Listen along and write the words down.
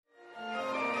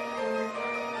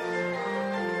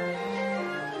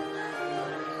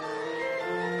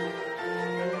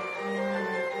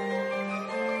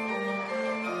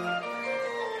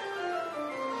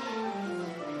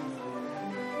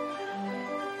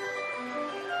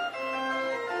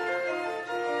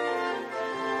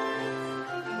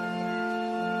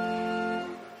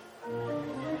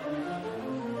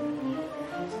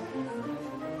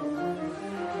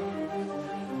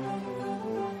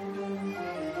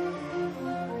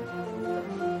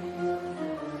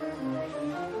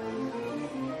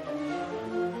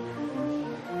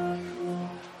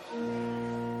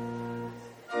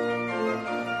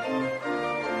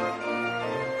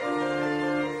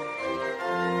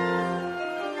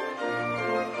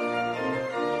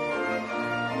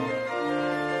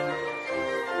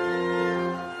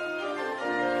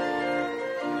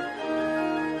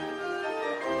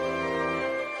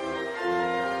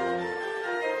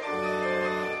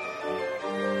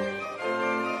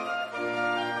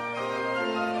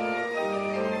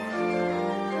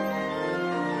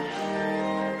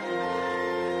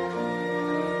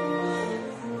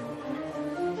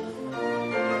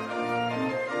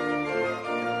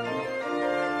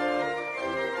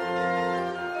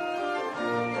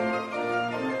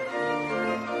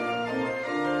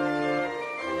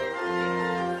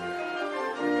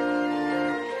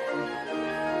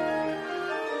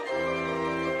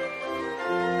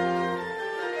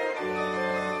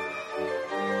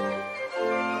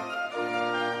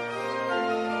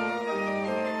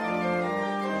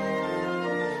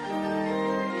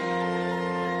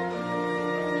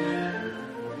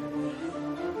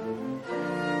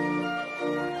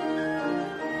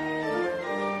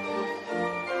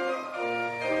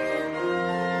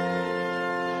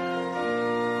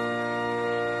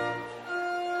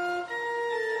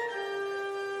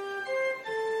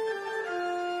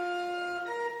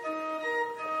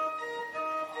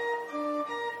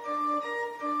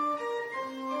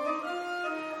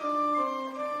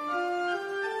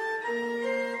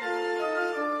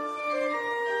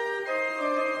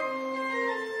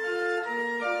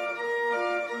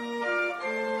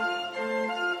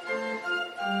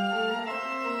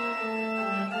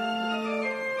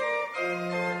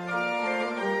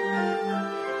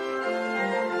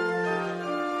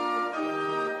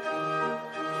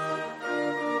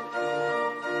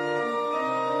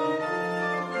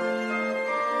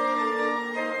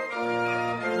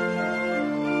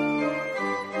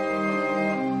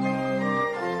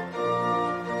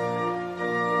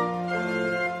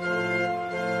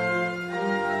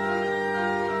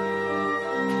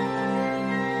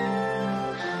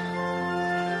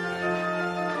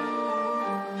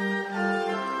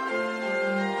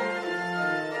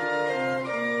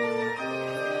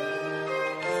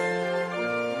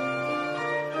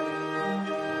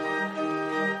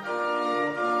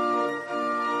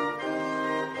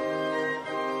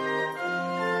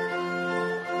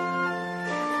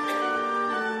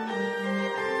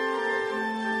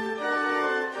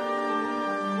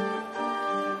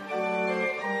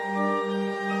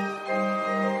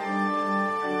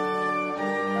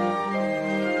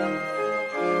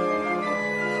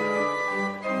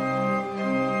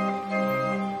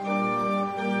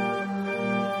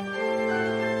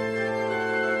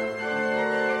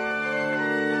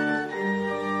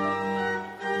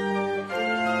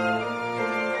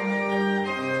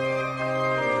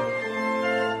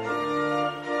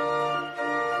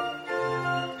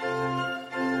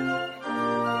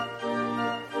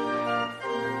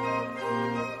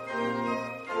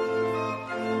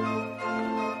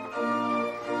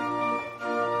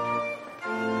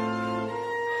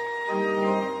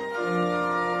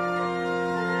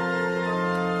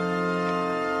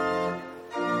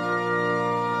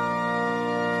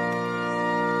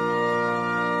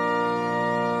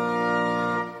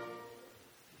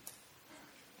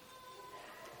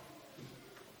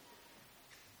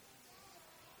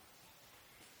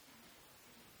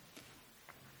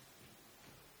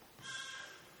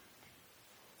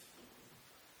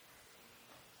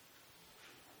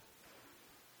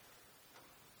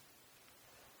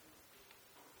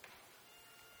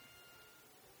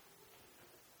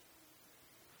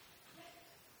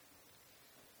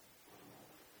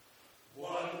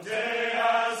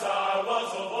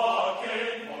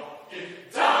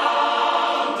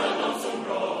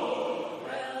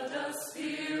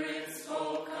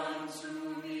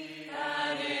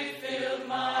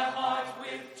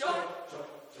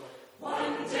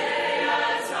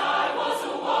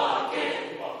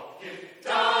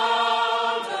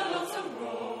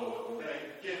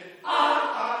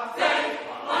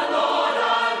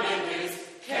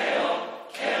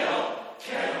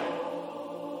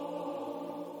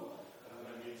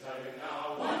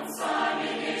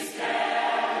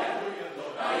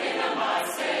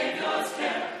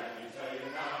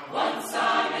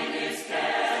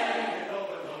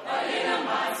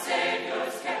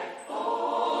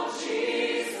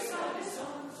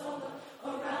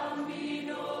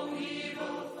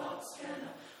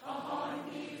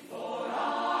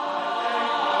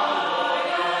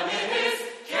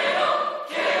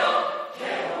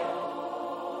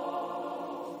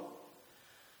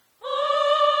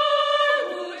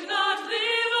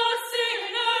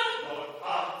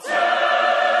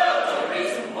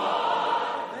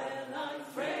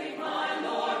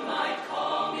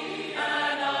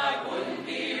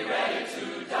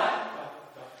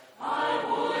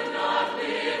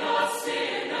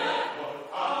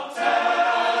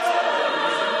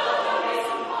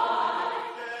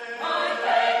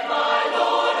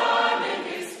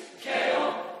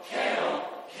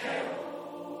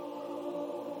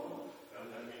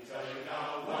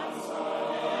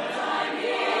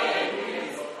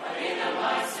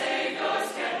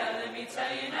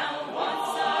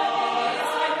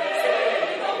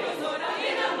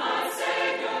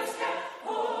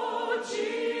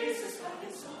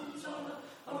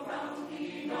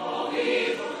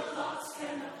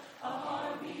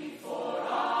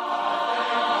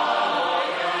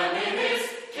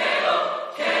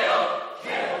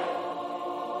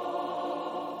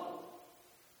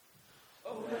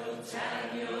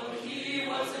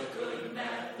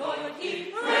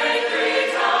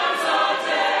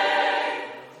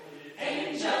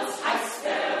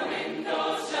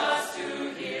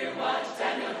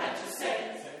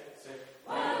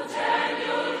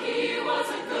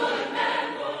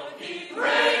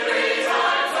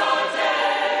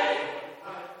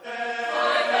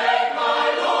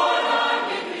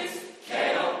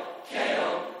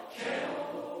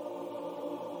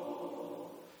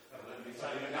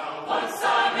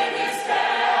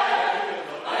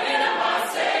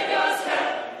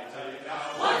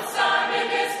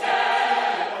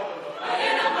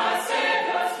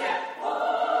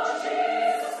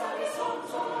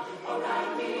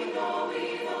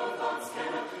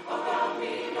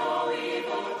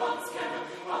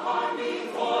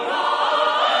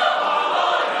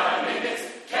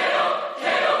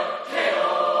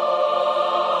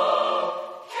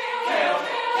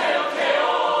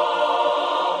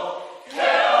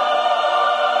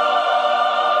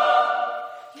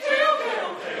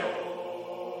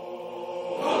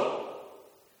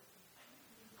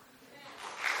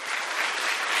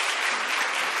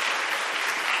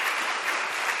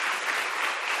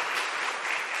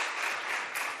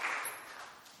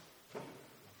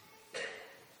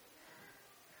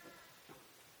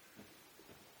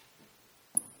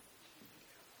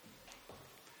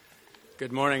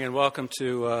Good morning and welcome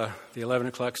to the 11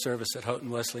 o'clock service at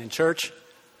Houghton Wesleyan Church.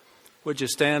 Would you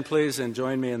stand, please, and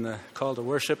join me in the call to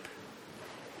worship?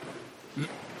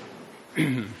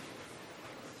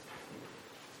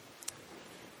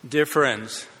 Dear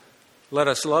friends, let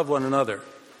us love one another,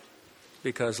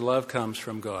 because love comes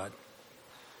from God.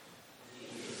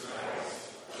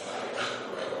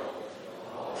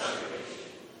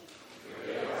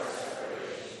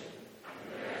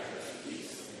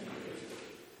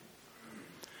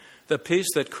 The peace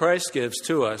that Christ gives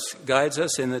to us guides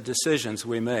us in the decisions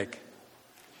we make.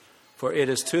 For it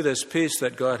is to this peace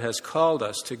that God has called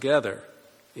us together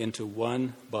into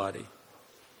one body.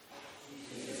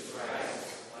 Jesus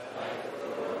Christ, light of the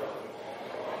world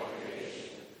and of all creation,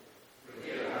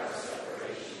 forgive our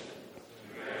separation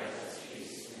and grant us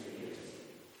peace and unity.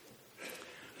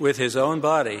 With his own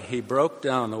body, he broke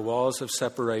down the walls of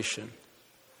separation.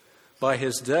 By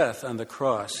his death on the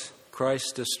cross,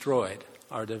 Christ destroyed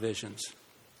our divisions.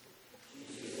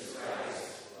 Jesus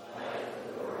Christ, light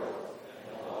of the world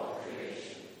and of all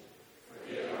creation,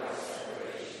 forgive our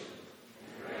separation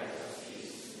and grant us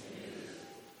peace and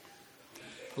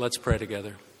unity. Let's pray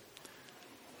together.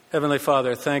 Heavenly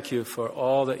Father, thank you for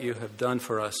all that you have done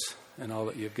for us and all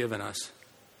that you've given us.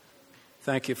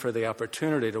 Thank you for the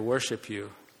opportunity to worship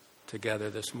you together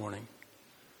this morning.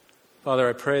 Father,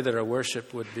 I pray that our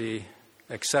worship would be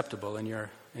acceptable in your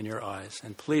eyes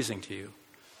and pleasing to you.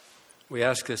 We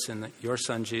ask this in your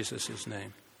Son Jesus'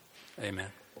 name. Amen.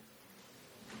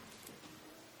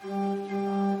 Jesus,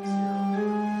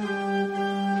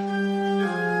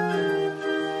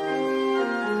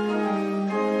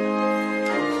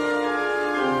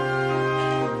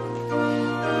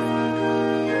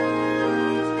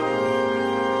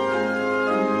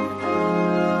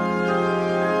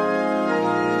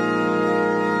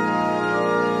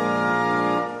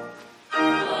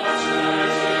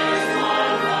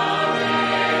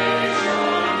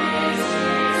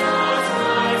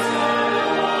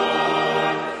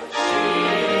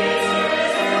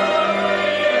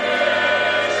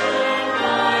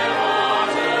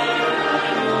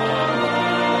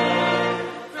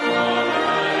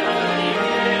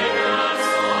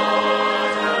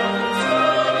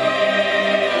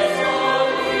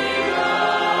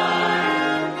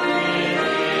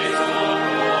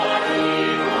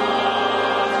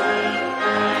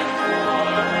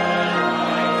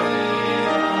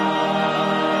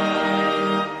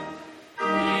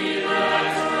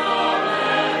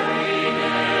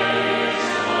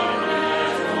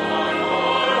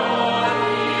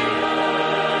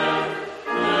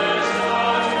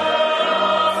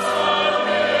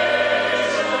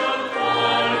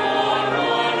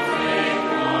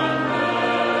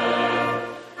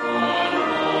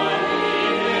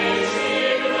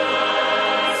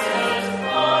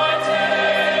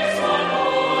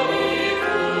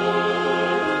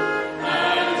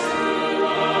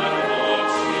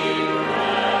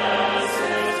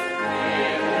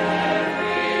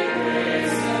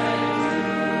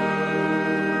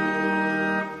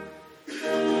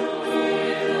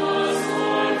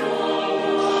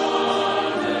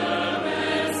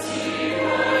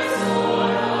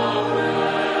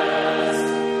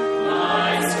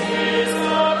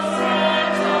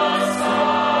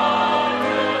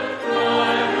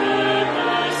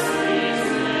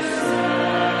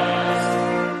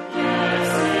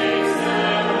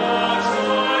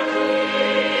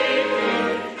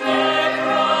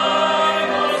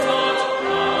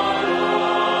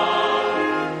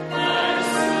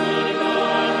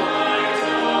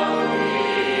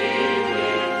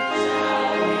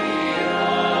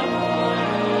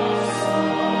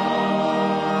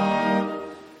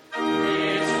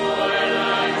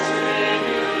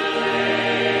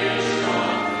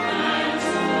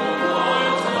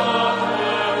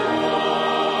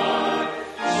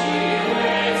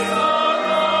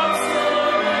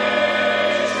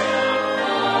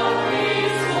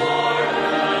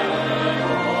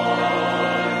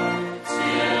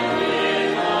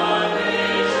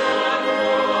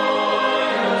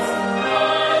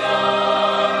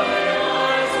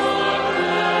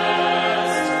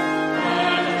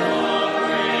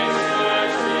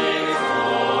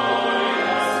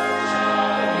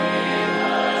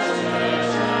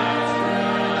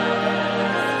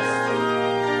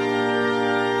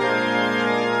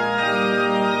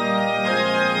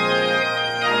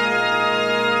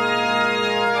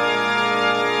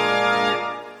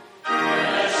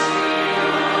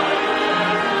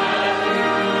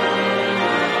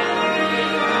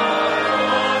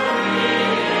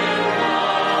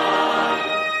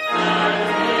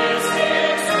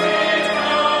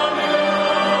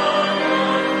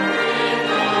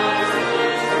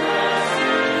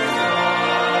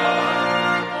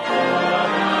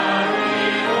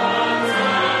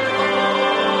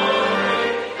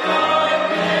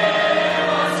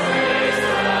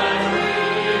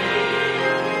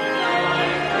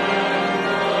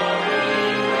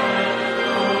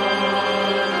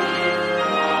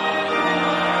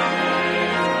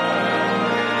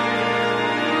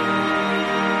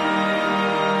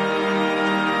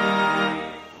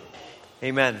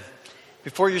 Amen.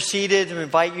 Before you're seated, I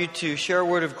invite you to share a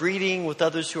word of greeting with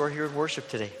others who are here in worship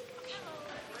today.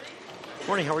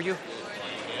 Morning, how are you?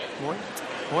 Morning.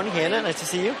 Morning, Hannah. Nice to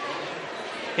see you.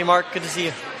 Hey, Mark. Good to see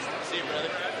you. See you, brother.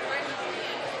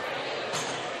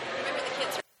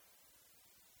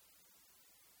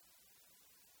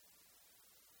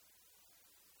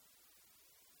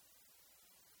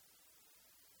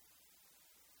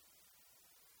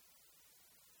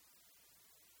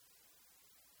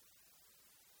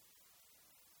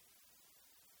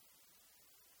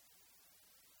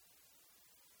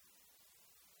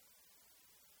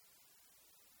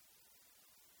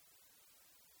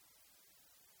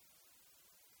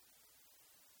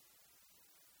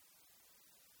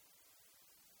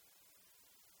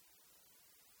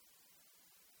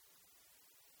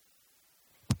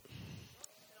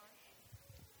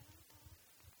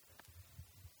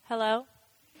 Hello?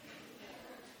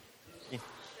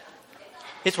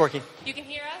 It's working. You can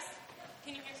hear us?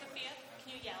 Can you hear Sophia?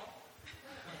 Can you yell?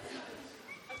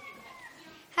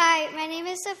 Hi, my name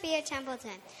is Sophia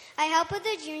Templeton. I help with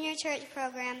the junior church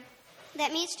program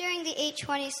that meets during the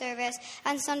 8:20 service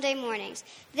on Sunday mornings.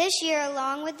 This year,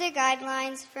 along with the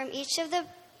guidelines from each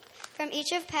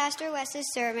of Pastor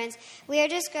Wes's sermons, we are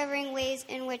discovering ways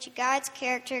in which God's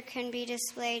character can be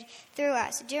displayed through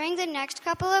us. During the next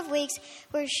couple of weeks,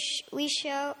 we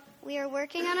are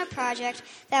working on a project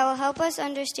that will help us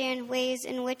understand ways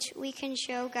in which we can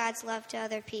show God's love to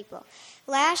other people.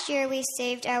 Last year, we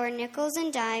saved our nickels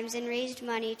and dimes and raised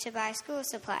money to buy school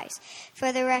supplies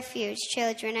for the refuge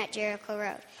children at Jericho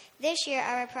Road. This year,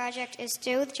 our project is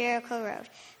still with Jericho Road.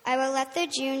 I will let the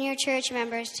junior church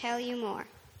members tell you more.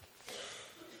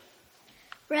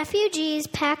 Refugees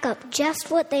pack up just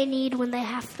what they need when they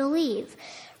have to leave.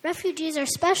 Refugees are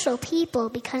special people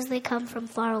because they come from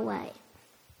far away.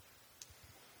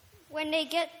 When they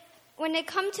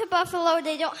come to Buffalo,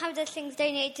 they don't have the things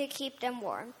they need to keep them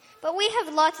warm. But we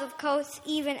have lots of coats,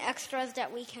 even extras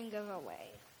that we can give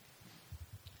away.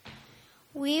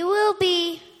 We will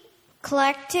be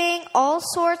collecting all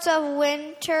sorts of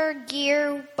winter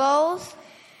gear, both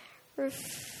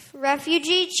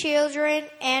refugee children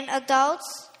and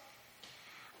adults.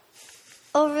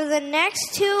 Over the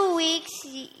next 2 weeks,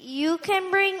 you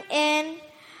can bring in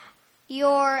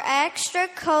your extra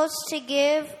coats to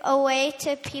give away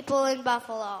to people in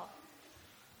Buffalo.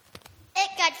 It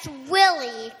gets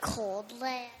really cold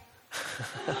there.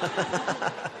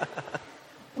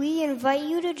 We invite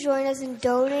you to join us in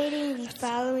donating the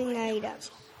following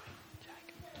items.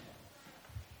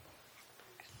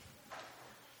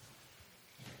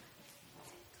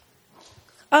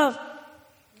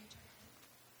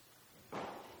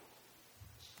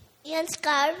 And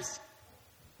scarves.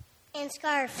 And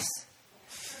scarves.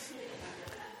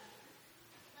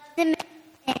 And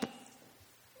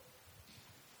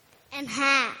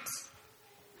hats.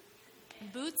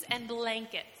 Boots and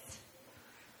blankets.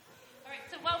 All right,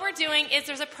 so what we're doing is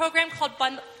there's a program called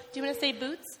Bundle. Do you want to say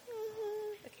boots?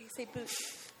 Mm-hmm. Okay, say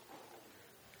boots.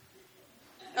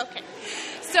 Okay.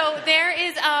 So there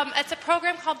is, it's a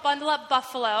program called Bundle Up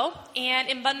Buffalo, and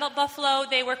in Bundle Up Buffalo,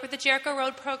 they work with the Jericho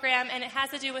Road program, and it has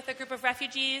to do with a group of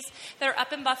refugees that are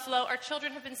up in Buffalo. Our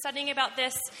children have been studying about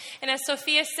this, and as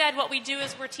Sophia said, what we do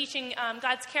is we're teaching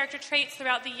God's character traits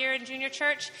throughout the year in junior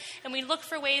church, and we look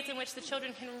for ways in which the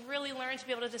children can really learn to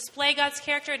be able to display God's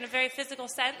character in a very physical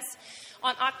sense.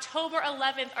 On October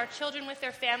 11th, our children with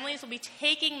their families will be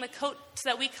taking the coats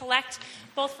that we collect,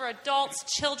 both for adults,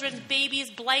 children,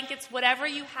 babies, blankets, whatever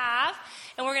you have,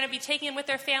 and we're going to be taking them with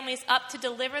their families up to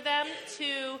deliver them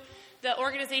to the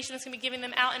organization that's going to be giving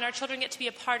them out, and our children get to be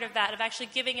a part of that, of actually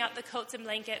giving out the coats and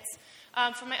blankets.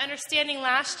 From my understanding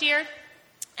last year,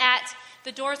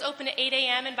 the doors opened at 8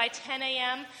 a.m., and by 10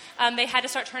 a.m., they had to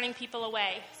start turning people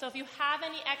away. So if you have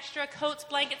any extra coats,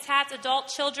 blankets, hats, adult,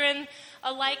 children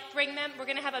alike, bring them. We're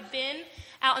going to have a bin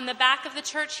out in the back of the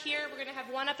church here. We're going to have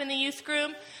one up in the youth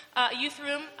room.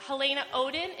 Helena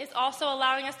Odin is also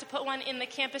allowing us to put one in the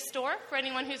campus store for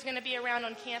anyone who's going to be around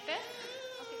on campus.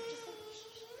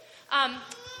 And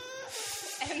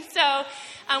so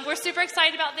we're super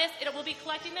excited about this. We'll be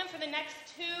collecting them for the next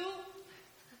 2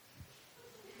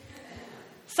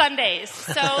 Sundays.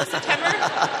 So September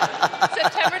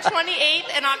 28th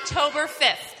and October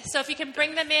 5th. So if you can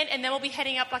bring them in, and then we'll be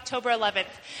heading up October 11th.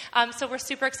 So we're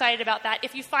super excited about that.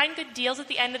 If you find good deals at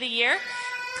the end of the year,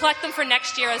 collect them for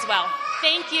next year as well.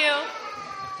 Thank you.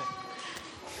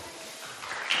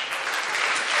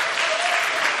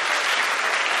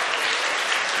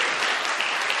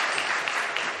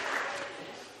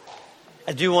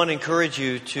 I do want to encourage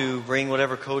you to bring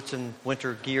whatever coats and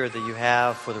winter gear that you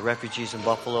have for the refugees in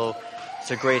Buffalo.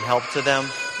 It's a great help to them.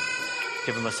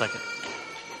 Give him a second.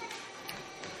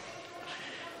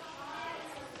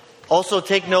 Also,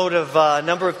 take note of a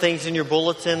number of things in your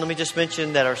bulletin. Let me just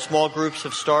mention that our small groups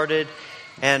have started,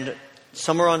 and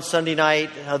some are on Sunday night,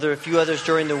 a few others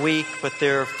during the week, but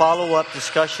they're follow-up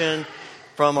discussion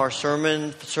from our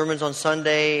sermons on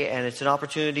Sunday, and it's an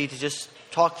opportunity to just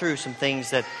talk through some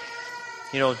things that,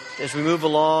 as we move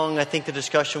along, I think the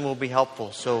discussion will be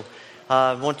helpful. So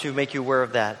I want to make you aware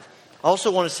of that. I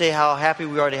also want to say how happy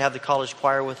we are to have the college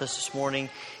choir with us this morning,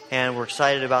 and we're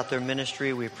excited about their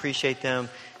ministry. We appreciate them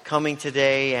coming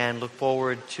today and look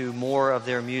forward to more of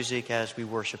their music as we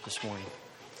worship this morning.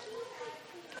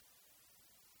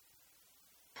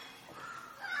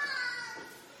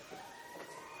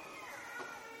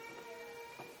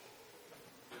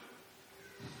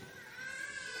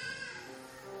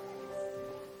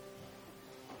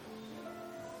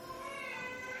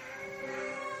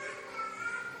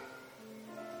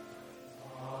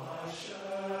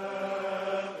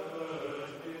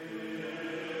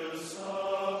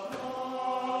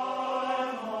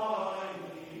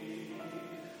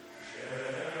 Share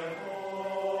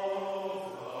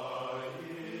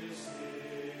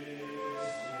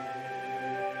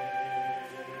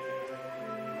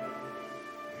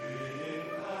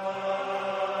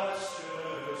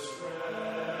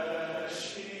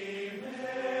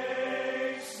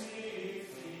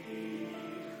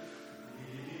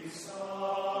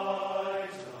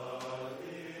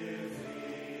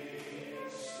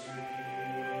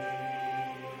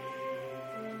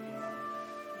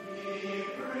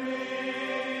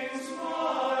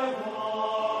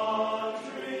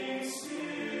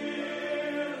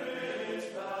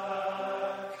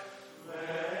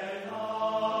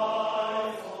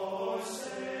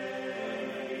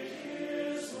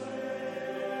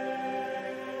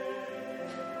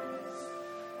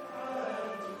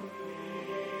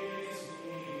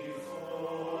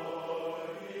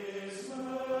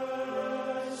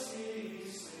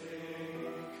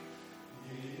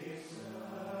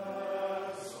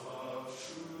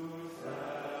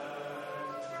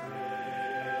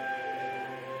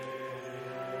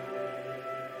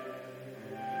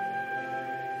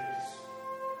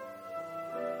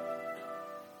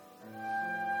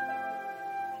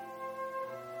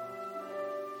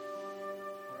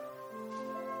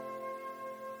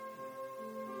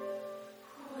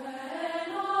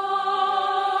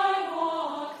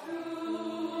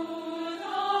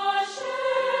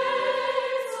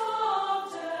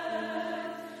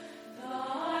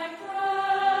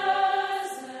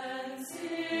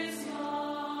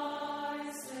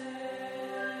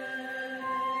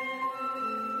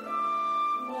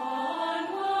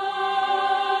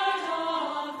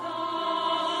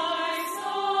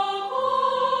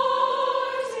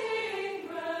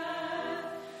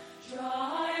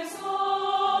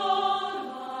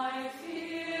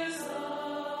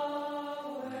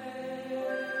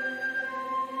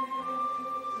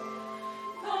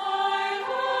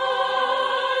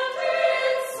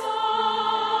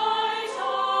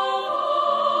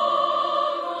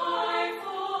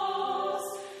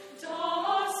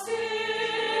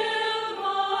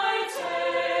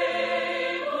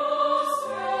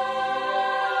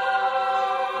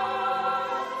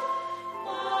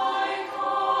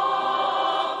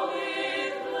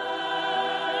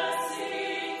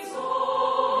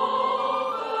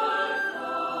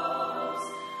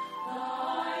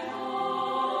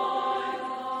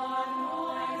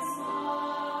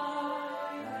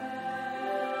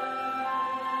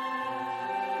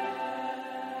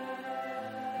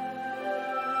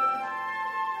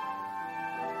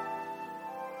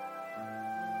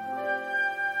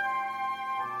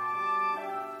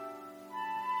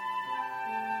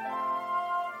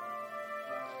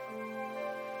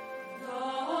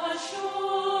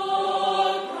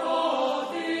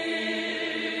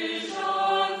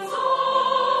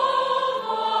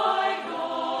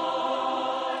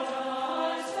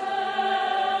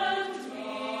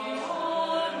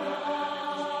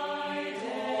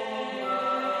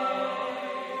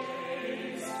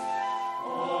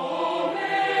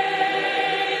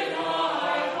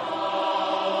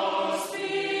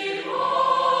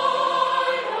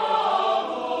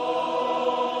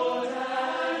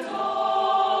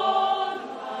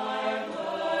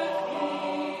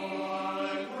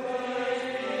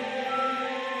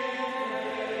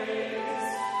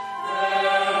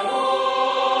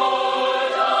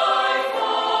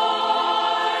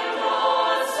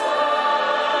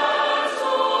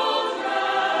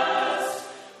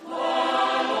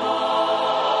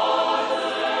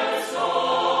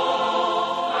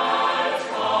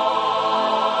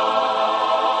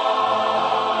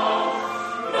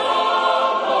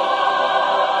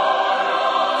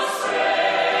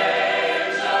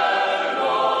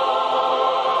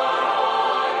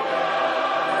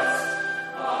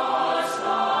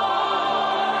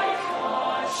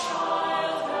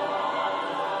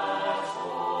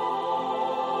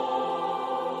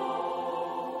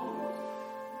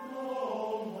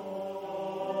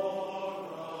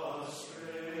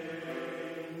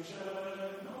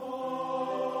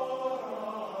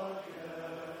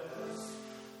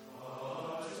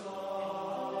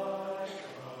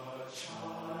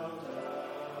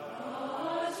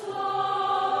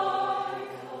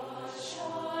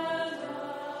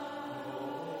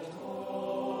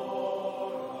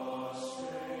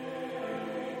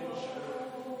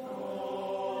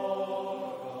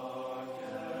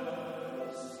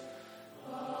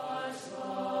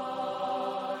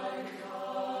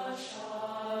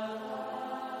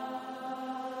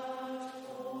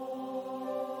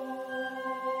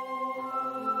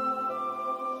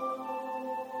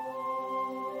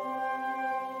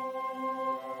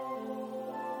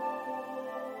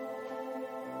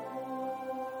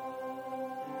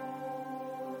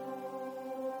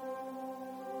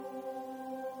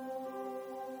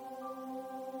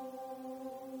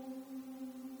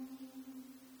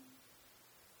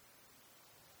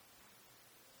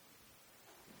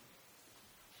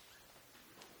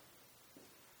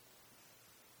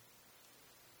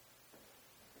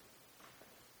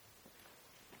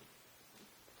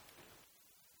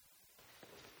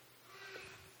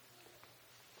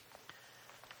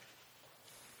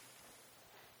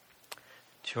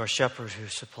to our shepherd who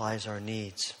supplies our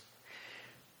needs.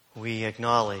 We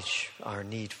acknowledge our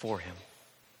need for him.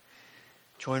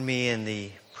 Join me in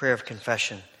the prayer of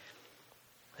confession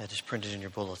that is printed in your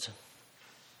bulletin.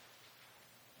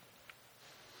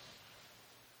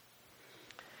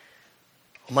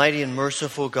 Almighty and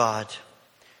merciful God,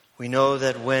 we know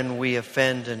that when we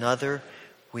offend another,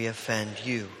 we offend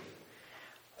you.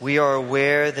 We are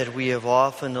aware that we have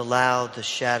often allowed the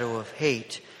shadow of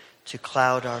hate to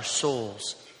cloud our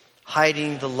souls,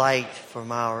 hiding the light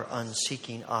from our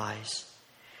unseeking eyes.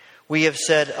 We have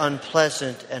said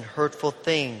unpleasant and hurtful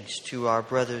things to our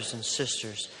brothers and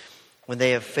sisters when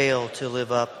they have failed to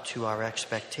live up to our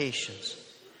expectations.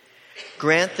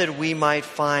 Grant that we might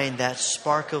find that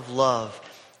spark of love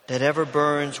that ever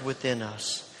burns within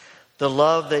us, the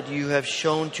love that you have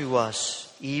shown to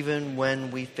us even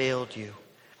when we failed you.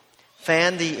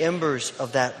 Fan the embers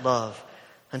of that love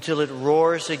until it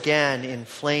roars again in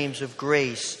flames of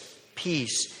grace,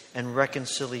 peace, and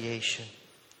reconciliation.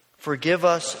 Forgive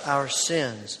us our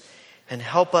sins and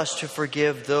help us to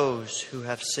forgive those who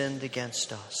have sinned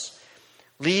against us.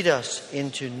 Lead us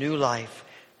into new life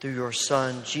through your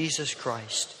Son, Jesus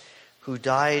Christ, who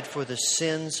died for the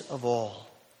sins of all.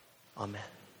 Amen.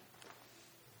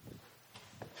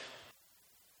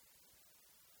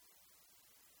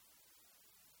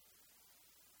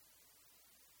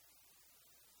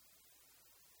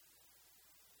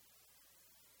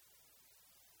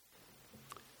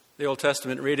 The Old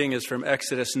Testament reading is from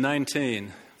Exodus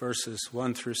 19, verses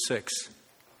 1 through 6.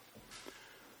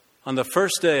 On the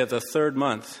first day of the third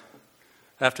month,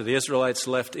 after the Israelites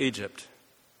left Egypt,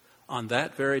 on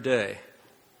that very day,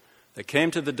 they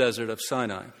came to the desert of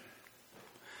Sinai.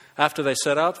 After they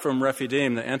set out from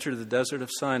Rephidim, they entered the desert of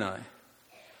Sinai,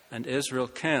 and Israel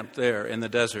camped there in the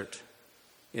desert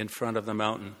in front of the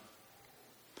mountain.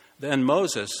 Then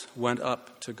Moses went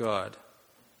up to God.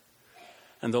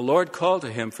 And the Lord called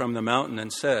to him from the mountain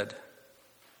and said,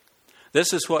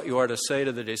 "This is what you are to say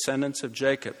to the descendants of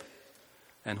Jacob,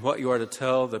 and what you are to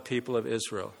tell the people of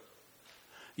Israel.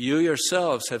 You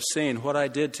yourselves have seen what I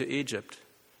did to Egypt,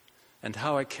 and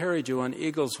how I carried you on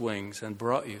eagle's wings and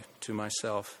brought you to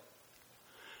myself.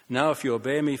 Now if you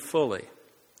obey me fully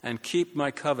and keep my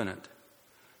covenant,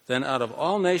 then out of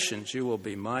all nations you will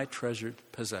be my treasured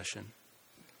possession.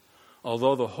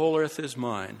 Although the whole earth is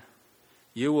mine,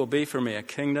 you will be for me a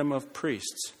kingdom of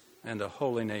priests and a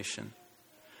holy nation.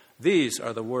 These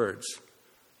are the words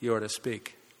you are to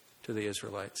speak to the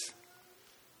Israelites."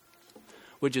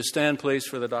 Would you stand, please,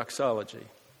 for the doxology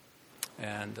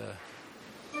and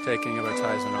taking of our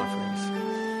tithes and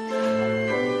offerings.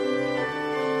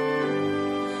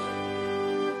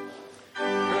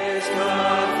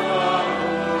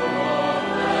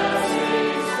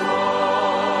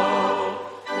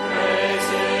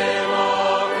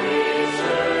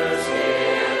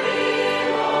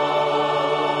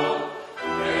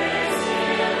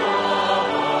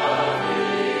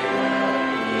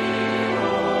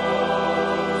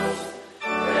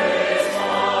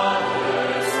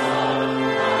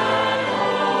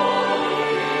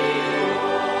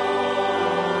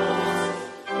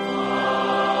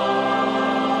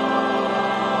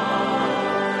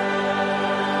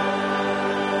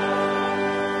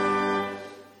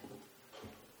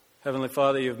 Heavenly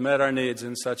Father, you've met our needs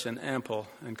in such an ample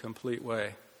and complete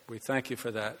way. We thank you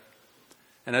for that.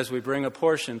 And as we bring a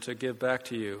portion to give back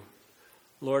to you,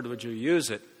 Lord, would you use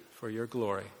it for your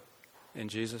glory? In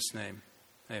Jesus' name,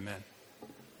 amen.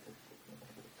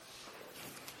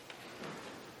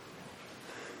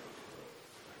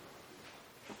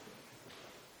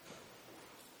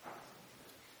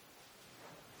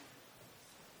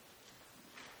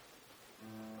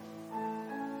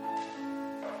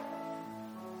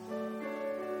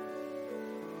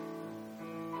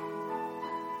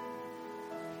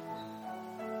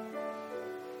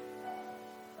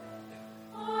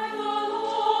 I, the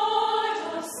Lord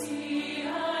of sea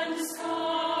and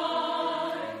sky,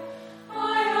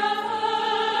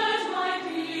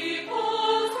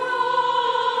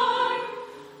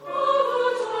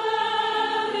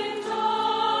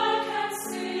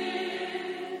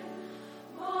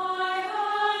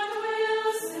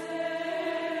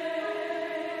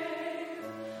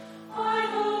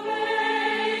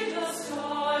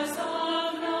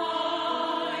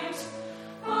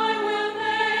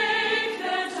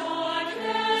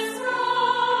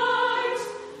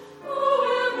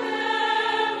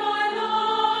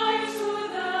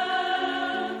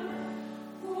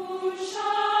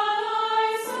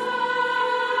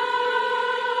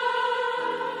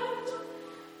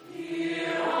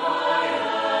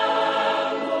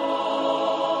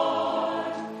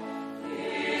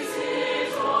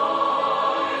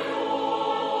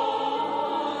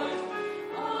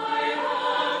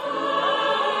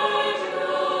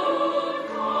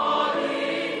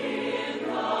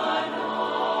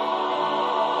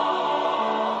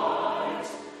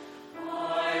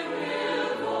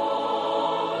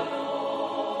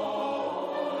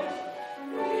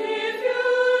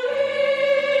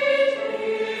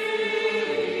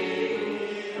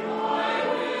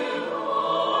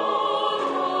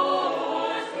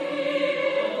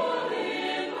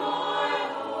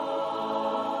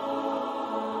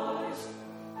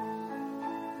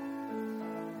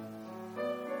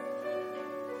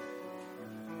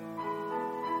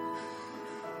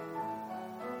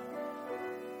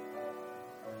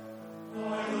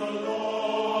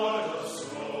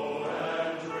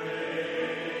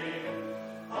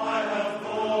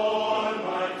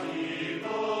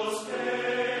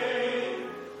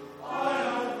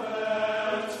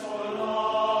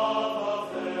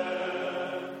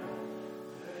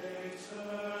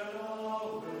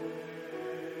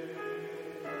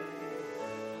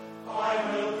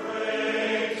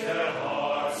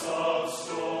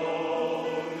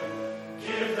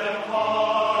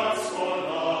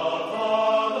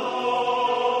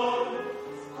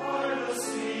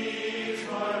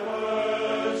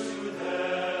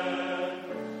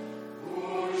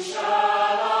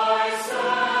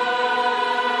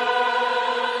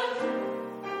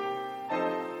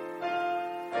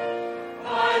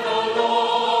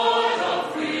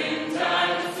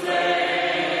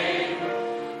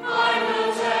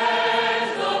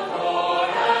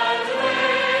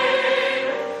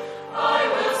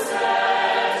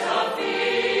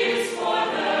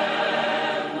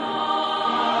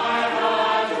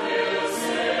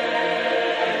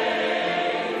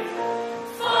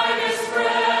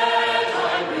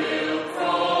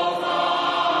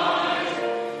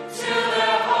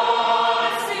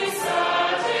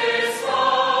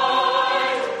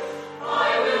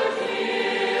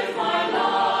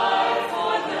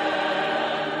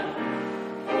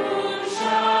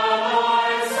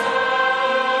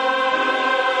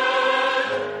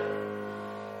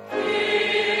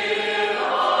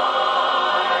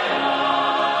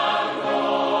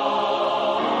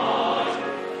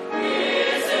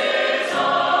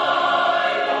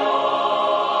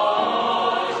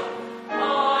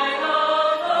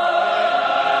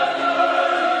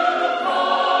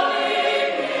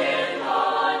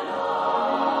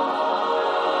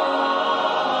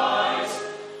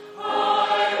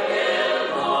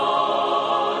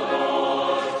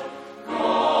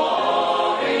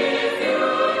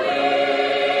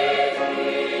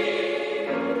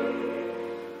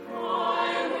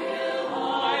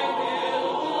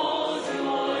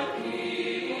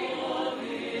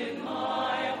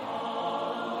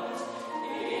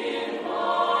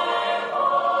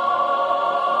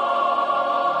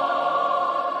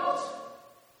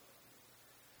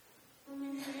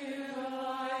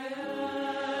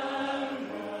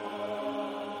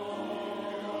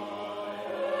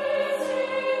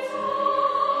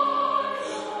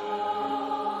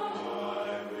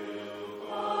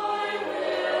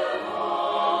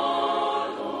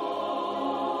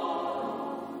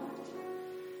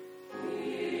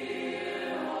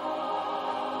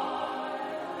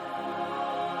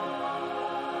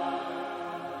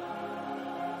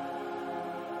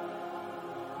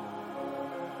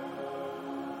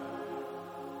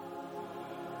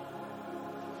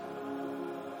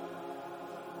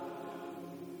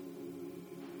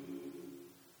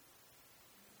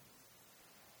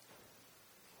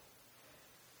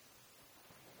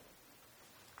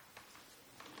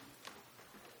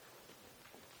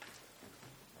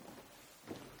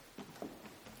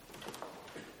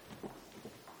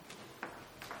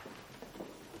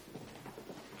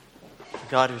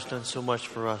 God, who's done so much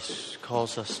for us,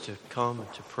 calls us to come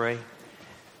and to pray,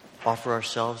 offer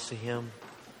ourselves to Him,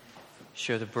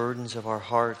 share the burdens of our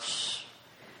hearts.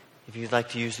 If you'd like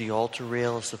to use the altar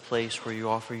rail as the place where you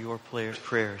offer your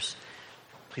prayers,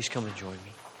 please come and join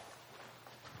me.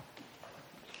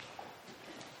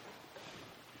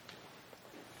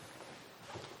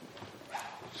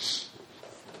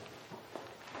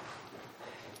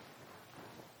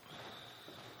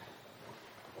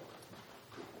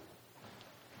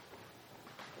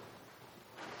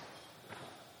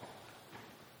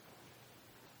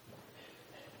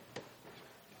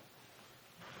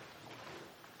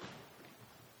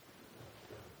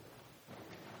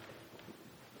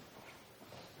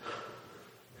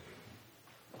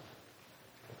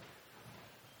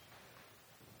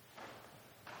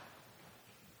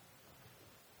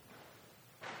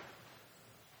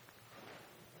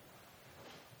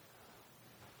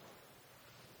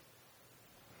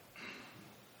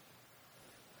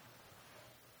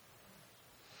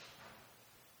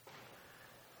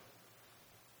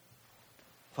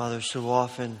 Father, so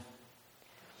often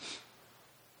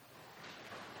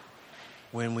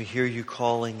when we hear you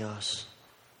calling us,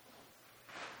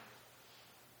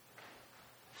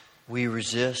 we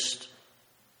resist,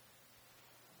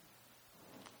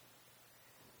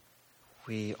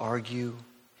 we argue,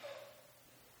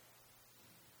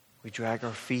 we drag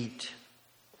our feet,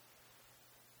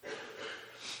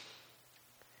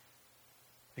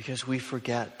 because we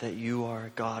forget that you are a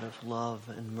God of love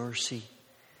and mercy.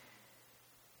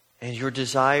 And your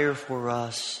desire for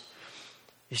us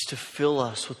is to fill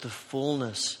us with the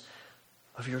fullness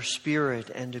of your Spirit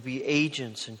and to be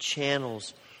agents and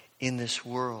channels in this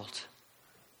world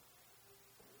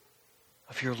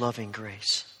of your loving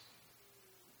grace.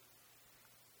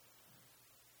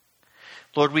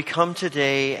 Lord, we come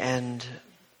today and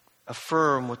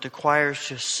affirm what the choirs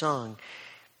just sung.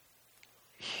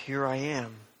 Here I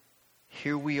am.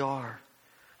 Here we are.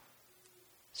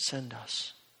 Send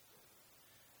us.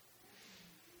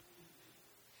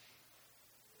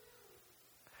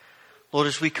 Lord,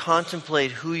 as we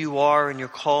contemplate who you are and your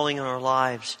calling in our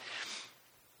lives,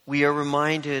 we are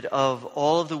reminded of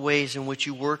all of the ways in which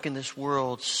you work in this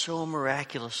world so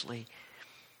miraculously,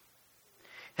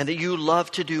 and that you love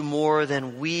to do more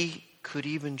than we could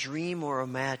even dream or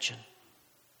imagine.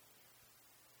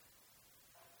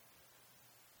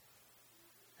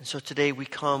 And so today we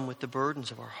come with the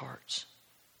burdens of our hearts.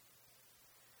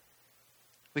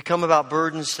 We come about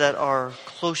burdens that are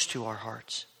close to our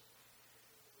hearts.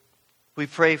 We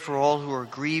pray for all who are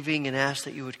grieving and ask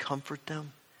that you would comfort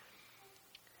them.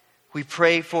 We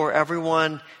pray for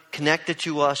everyone connected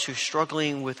to us who's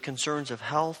struggling with concerns of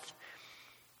health.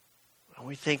 And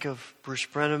we think of Bruce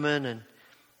Brenneman and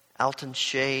Alton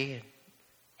Shea, and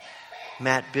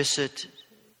Matt Bissett,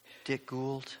 Dick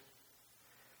Gould.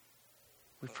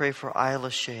 We pray for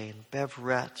Isla Shea and Bev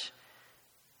Rett,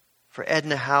 for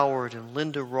Edna Howard and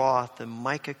Linda Roth and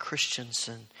Micah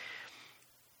Christensen,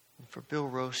 and for Bill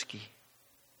Roski,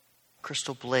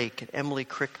 Crystal Blake and Emily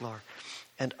Cricklar,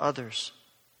 and others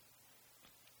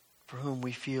for whom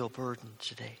we feel burdened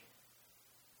today.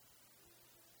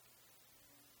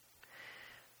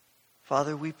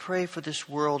 Father, we pray for this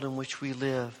world in which we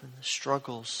live and the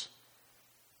struggles.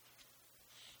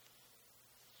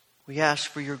 We ask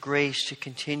for your grace to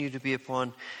continue to be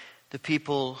upon the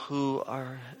people who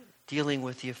are dealing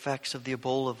with the effects of the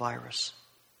Ebola virus.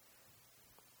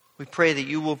 We pray that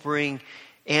you will bring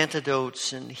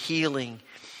antidotes and healing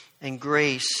and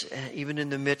grace, even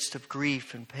in the midst of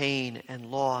grief and pain and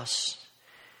loss.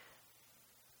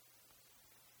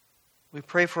 We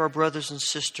pray for our brothers and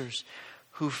sisters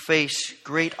who face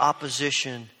great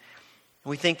opposition. And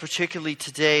we think particularly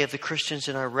today of the Christians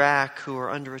in Iraq who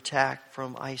are under attack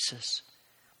from ISIS.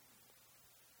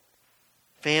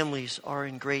 Families are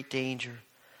in great danger.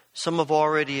 Some have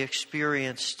already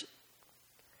experienced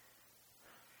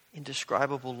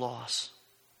indescribable loss.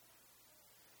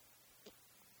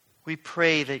 We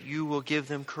pray that you will give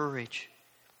them courage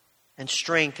and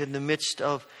strength in the midst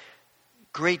of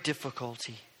great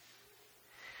difficulty.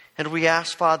 And we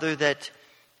ask, Father, that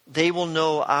they will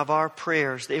know of our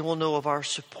prayers, they will know of our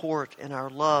support and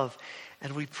our love,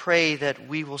 and we pray that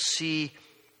we will see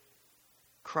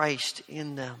Christ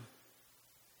in them,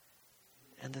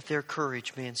 and that their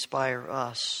courage may inspire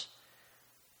us.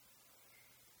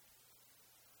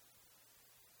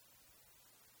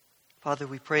 Father,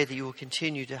 we pray that you will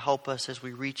continue to help us as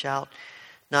we reach out,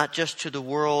 not just to the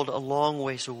world a long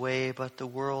ways away, but the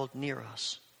world near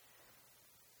us.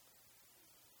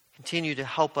 Continue to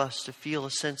help us to feel a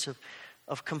sense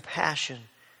of compassion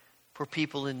for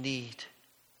people in need,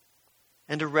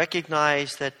 and to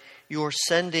recognize that your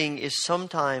sending is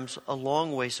sometimes a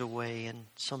long ways away and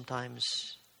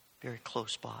sometimes very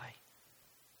close by.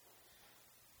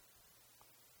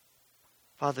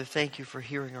 Father, thank you for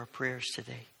hearing our prayers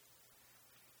today.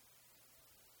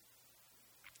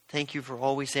 Thank you for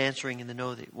always answering in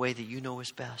the way that you know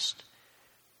is best.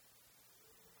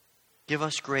 Give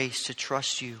us grace to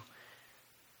trust you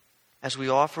as we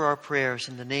offer our prayers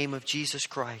in the name of Jesus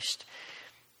Christ,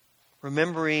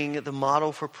 remembering the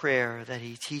model for prayer that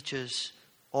he teaches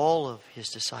all of his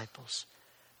disciples.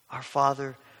 Our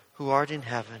Father, who art in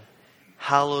heaven,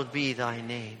 hallowed be thy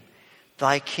name.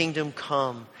 Thy kingdom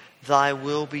come, thy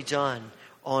will be done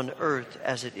on earth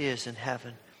as it is in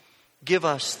heaven. Give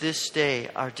us this day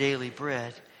our daily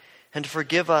bread, and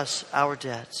forgive us our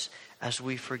debts as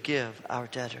we forgive our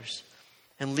debtors.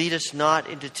 And lead us not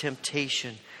into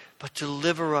temptation, but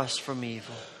deliver us from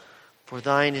evil. For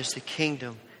thine is the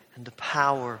kingdom and the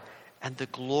power and the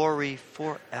glory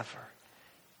forever.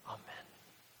 Amen.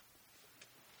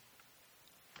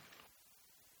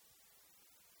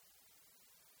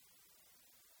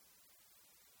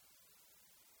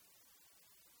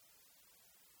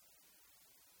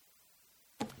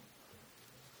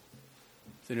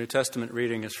 The New Testament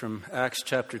reading is from Acts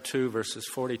chapter 2, verses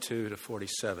 42 to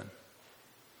 47.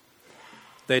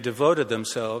 They devoted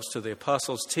themselves to the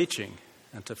apostles' teaching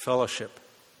and to fellowship,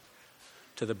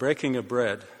 to the breaking of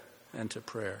bread and to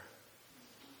prayer.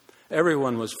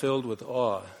 Everyone was filled with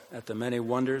awe at the many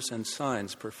wonders and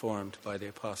signs performed by the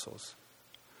apostles.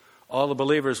 All the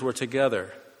believers were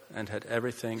together and had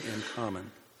everything in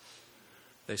common.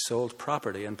 They sold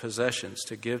property and possessions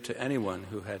to give to anyone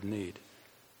who had need.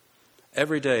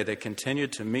 Every day they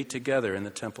continued to meet together in the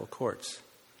temple courts.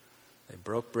 They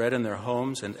broke bread in their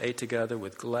homes and ate together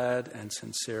with glad and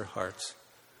sincere hearts,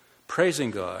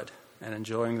 praising God and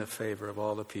enjoying the favor of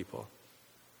all the people.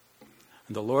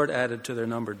 And the Lord added to their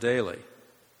number daily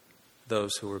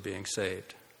those who were being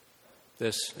saved.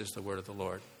 This is the word of the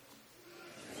Lord.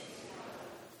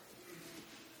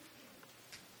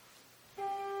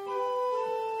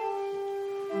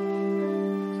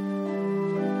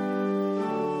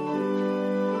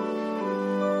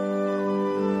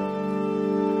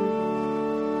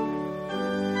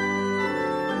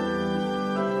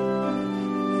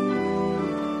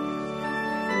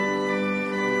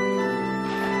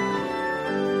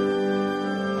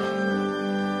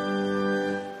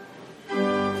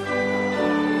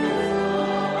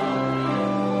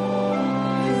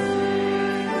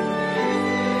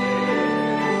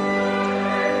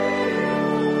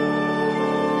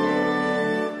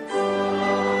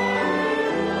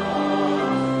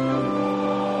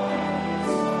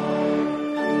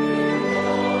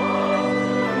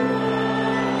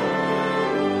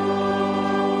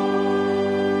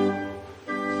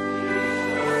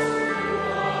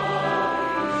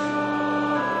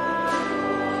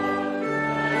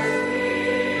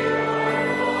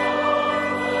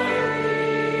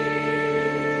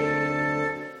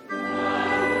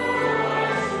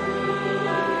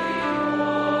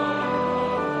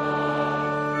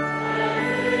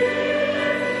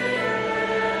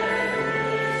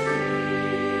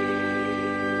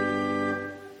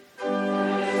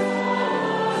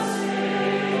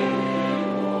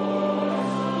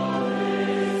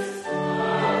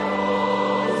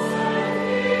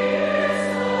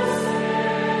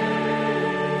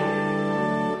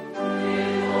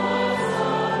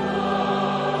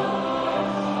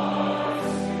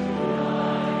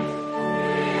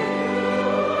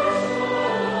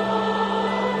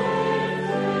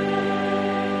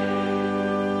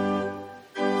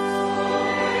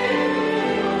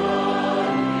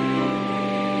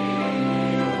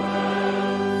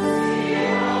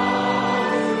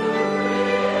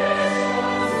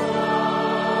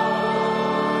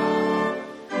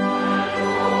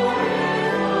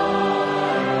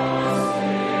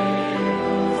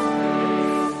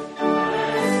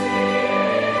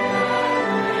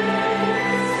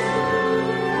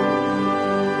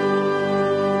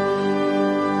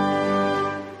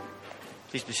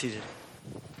 Please be seated.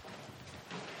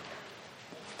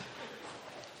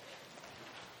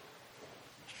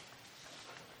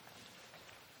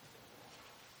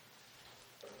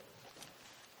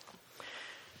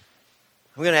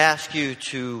 I'm going to ask you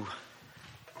to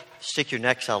stick your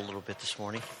necks out a little bit this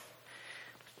morning.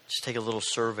 Just take a little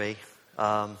survey.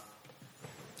 How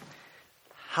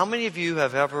many of you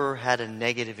have ever had a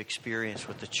negative experience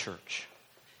with the church?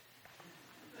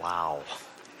 Wow.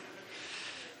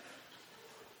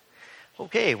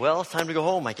 Okay, well, it's time to go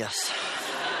home, I guess.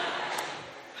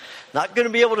 Not going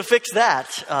to be able to fix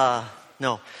that.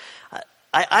 No.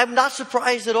 I'm not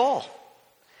surprised at all.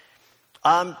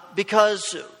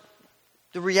 Because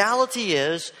the reality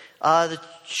is the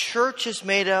church is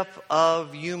made up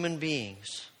of human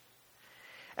beings.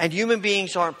 And human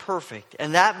beings aren't perfect.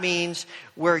 And that means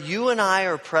where you and I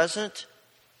are present,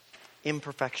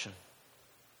 imperfection.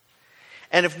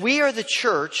 And if we are the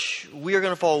church, we are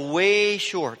going to fall way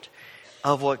short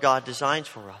of what God designs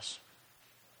for us.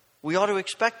 We ought to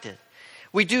expect it.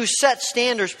 We do set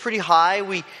standards pretty high.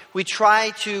 We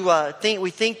try to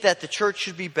think that the church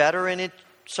should be better, and in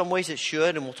some ways it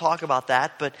should, and we'll talk about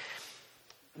that. But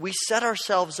we set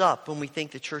ourselves up when we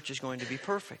think the church is going to be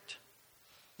perfect.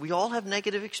 We all have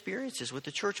negative experiences with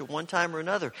the church at one time or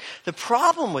another. The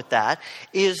problem with that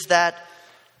is that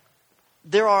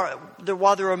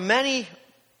while there are many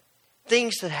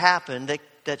things that happen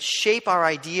that shape our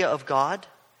idea of God,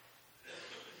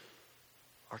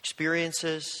 our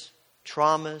experiences,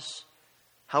 traumas,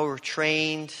 how we were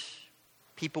trained,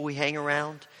 people we hang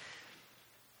around.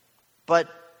 But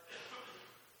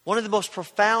one of the most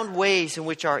profound ways in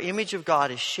which our image of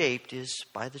God is shaped is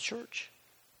by the church.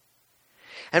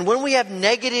 And when we have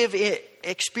negative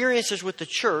experiences with the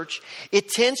church, it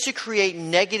tends to create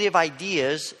negative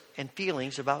ideas and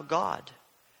feelings about God.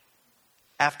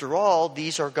 After all,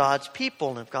 these are God's people,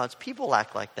 and if God's people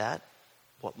act like that,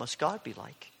 what must God be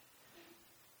like?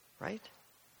 Right?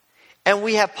 And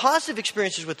we have positive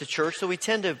experiences with the church, so we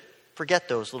tend to forget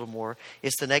those a little more.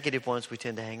 It's the negative ones we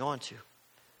tend to hang on to.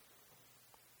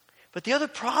 But the other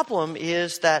problem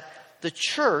is that the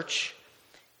church,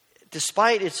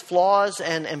 despite its flaws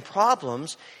and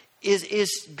problems, is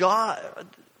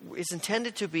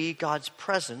intended to be God's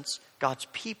presence, God's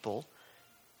people,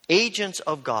 agents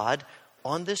of God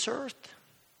on this earth.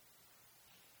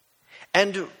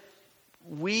 And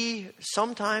we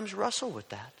sometimes wrestle with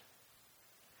that.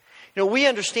 You know, we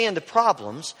understand the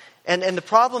problems, and the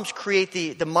problems create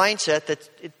the mindset that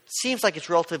it seems like it's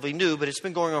relatively new, but it's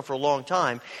been going on for a long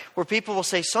time, where people will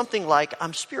say something like,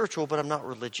 I'm spiritual, but I'm not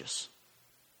religious.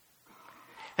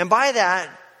 And by that,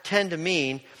 tend to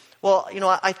mean, well, you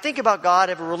know, I think about God,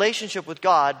 I have a relationship with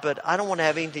God, but I don't want to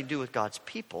have anything to do with God's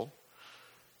people.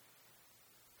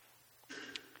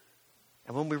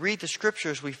 And when we read the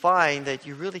scriptures, we find that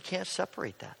you really can't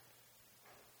separate that.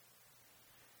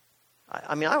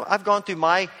 I mean, I've gone through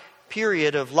my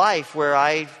period of life where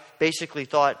I basically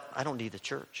thought, I don't need the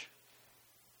church.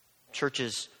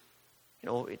 Churches, you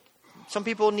know, some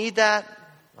people need that.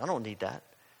 I don't need that.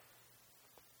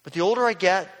 But the older I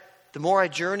get, the more I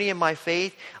journey in my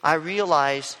faith, I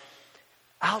realize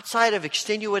outside of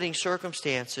extenuating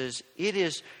circumstances, it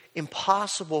is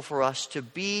impossible for us to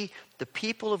be the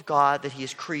people of God that He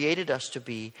has created us to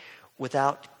be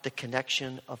without the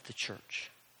connection of the church.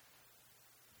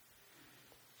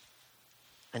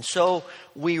 And so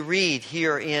we read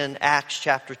here in Acts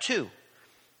chapter 2,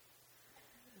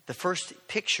 the first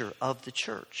picture of the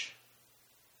church.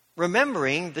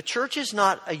 Remembering the church is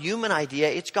not a human idea,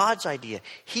 it's God's idea.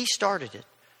 He started it.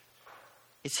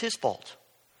 It's His fault.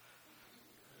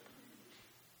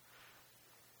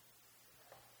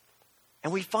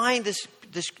 And we find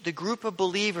the group of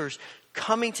believers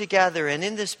coming together, and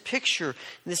in this picture,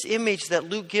 in this image that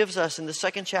Luke gives us in the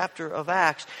second chapter of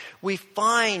Acts, we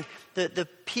find the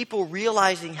people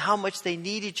realizing how much they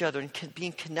need each other and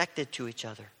being connected to each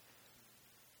other.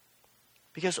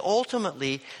 Because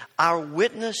ultimately, our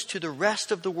witness to the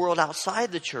rest of the world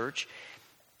outside the church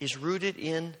is rooted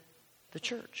in the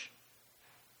church.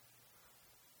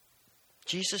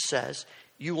 Jesus says,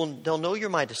 they'll know you're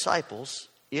my disciples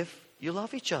if you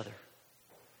love each other.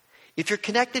 If you're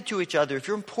connected to each other, if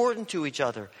you're important to each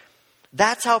other,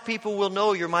 that's how people will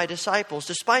know you're my disciples.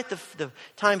 Despite the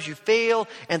times you fail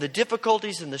and the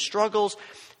difficulties and the struggles,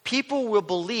 people will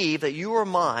believe that you are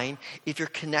mine if you're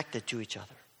connected to each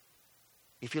other,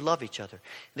 if you love each other.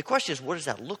 And the question is, what does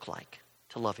that look like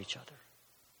to love each other?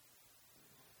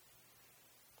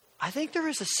 I think there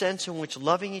is a sense in which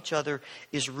loving each other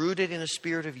is rooted in a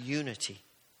spirit of unity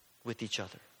with each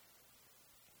other.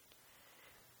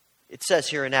 It says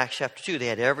here in Acts chapter 2, they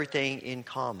had everything in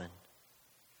common.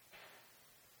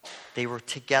 They were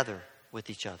together with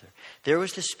each other. There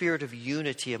was the spirit of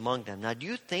unity among them. Now, do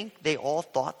you think they all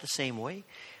thought the same way?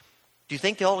 Do you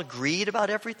think they all agreed about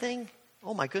everything?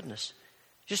 Oh my goodness.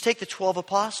 Just take the 12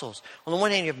 apostles. On the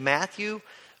one hand, you have Matthew,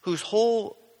 whose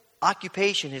whole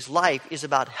occupation, his life, is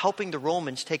about helping the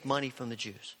Romans take money from the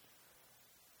Jews.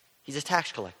 He's a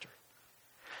tax collector.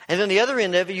 And then the other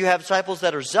end of it, you have disciples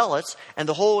that are zealots, and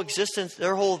the whole existence,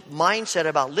 their whole mindset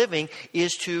about living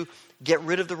is to get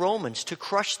rid of the Romans, to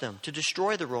crush them, to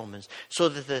destroy the Romans, so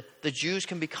that the Jews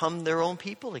can become their own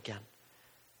people again.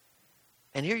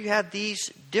 And here you have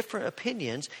these different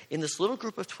opinions in this little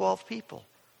group of 12 people.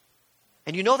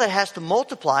 And you know that has to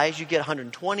multiply as you get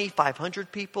 120,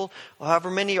 500 people, however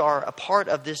many are a part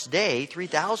of this day,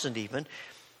 3,000 even.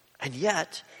 And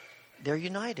yet, they're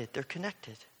united, they're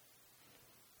connected.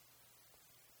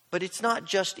 But it's not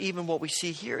just even what we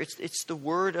see here. It's the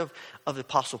word of the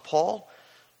Apostle Paul.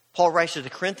 Paul writes to the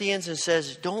Corinthians and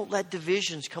says, don't let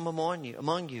divisions come among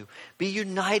you. Be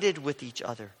united with each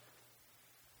other.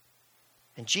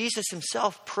 And Jesus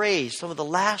himself prays some of the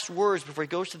last words before he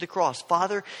goes to the cross.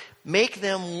 Father, make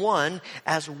them one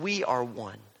as we are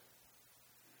one.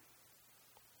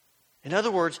 In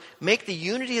other words, make the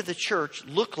unity of the church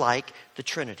look like the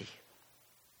Trinity.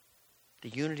 The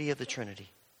unity of the Trinity.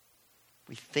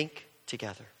 We think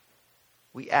together.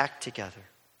 We act together.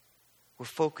 We're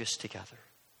focused together.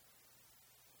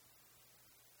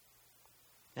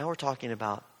 Now we're talking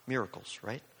about miracles,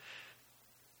 right?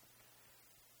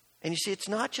 And you see, it's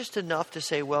not just enough to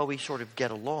say, well, we sort of get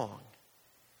along.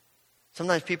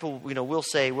 Sometimes people, will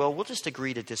say, well, we'll just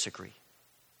agree to disagree.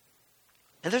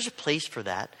 And there's a place for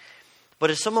that. But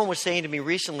as someone was saying to me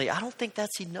recently, I don't think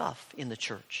that's enough in the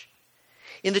church.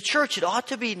 In the church, it ought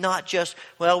to be not just,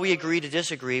 well, we agree to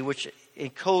disagree, which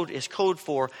is code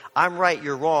for, I'm right,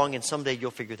 you're wrong, and someday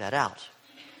you'll figure that out.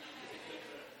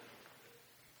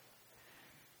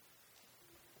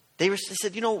 They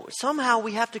said, somehow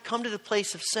we have to come to the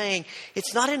place of saying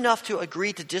it's not enough to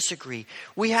agree to disagree.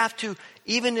 We have to,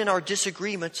 even in our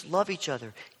disagreements, love each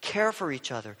other, care for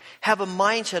each other, have a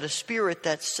mindset, a spirit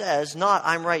that says, not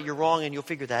I'm right, you're wrong, and you'll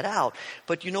figure that out.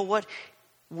 But you know what?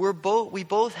 We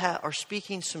both are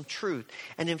speaking some truth.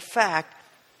 And in fact,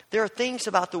 there are things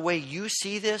about the way you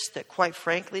see this that, quite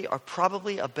frankly, are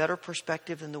probably a better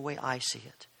perspective than the way I see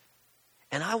it.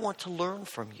 And I want to learn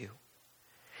from you.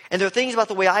 And there are things about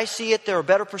the way I see it that are a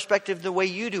better perspective than the way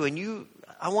you do. And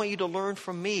I want you to learn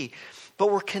from me.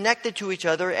 But we're connected to each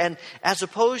other. And as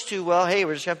opposed to, well, hey,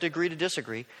 we just have to agree to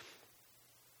disagree.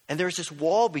 And there's this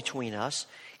wall between us.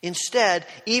 Instead,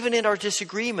 even in our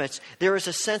disagreements, there is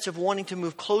a sense of wanting to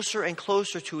move closer and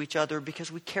closer to each other because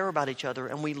we care about each other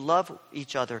and we love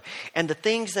each other. And the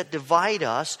things that divide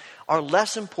us are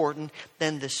less important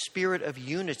than the spirit of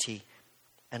unity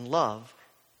and love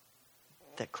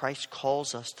that Christ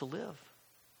calls us to live.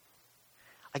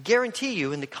 I guarantee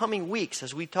you in the coming weeks,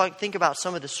 as we think about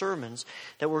some of the sermons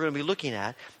that we're going to be looking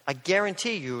at, I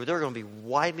guarantee you there are going to be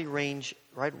wide range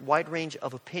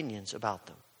of opinions about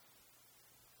them.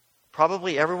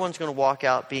 Probably everyone's going to walk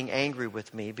out being angry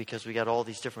with me because we got all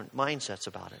these different mindsets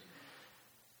about it.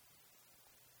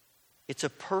 It's a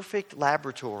perfect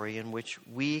laboratory in which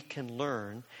we can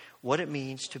learn what it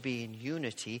means to be in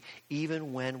unity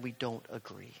even when we don't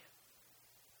agree.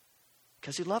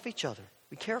 Because we love each other.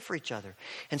 We care for each other.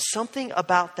 And something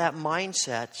about that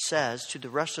mindset says to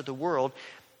the rest of the world,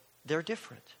 they're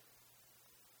different.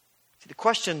 See, the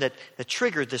question that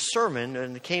triggered this sermon,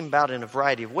 and it came about in a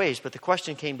variety of ways, but the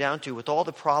question came down to, with all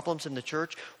the problems in the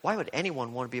church, why would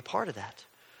anyone want to be a part of that?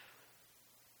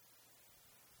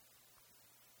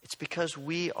 It's because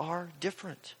we are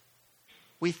different.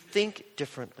 We think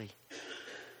differently.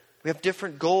 We have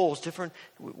different goals,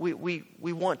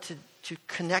 we want to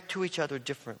connect to each other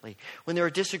differently. When there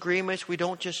are disagreements, we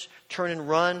don't just turn and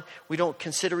run. We don't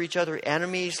consider each other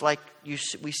enemies like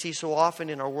we see so often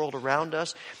in our world around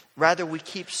us. Rather, we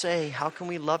keep saying, how can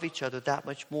we love each other that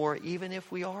much more, even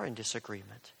if we are in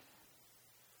disagreement?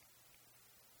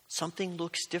 Something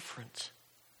looks different.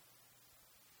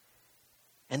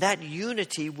 And that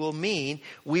unity will mean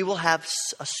we will have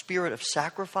a spirit of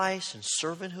sacrifice and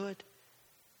servanthood.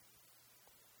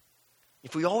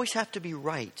 If we always have to be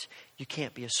right, you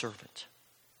can't be a servant.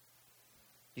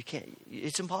 You can't.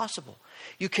 It's impossible.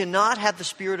 You cannot have the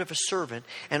spirit of a servant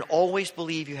and always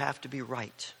believe you have to be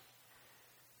right.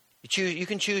 You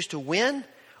can choose to win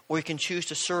or you can choose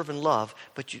to serve and love,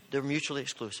 but they're mutually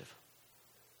exclusive.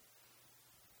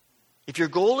 If your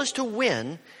goal is to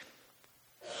win,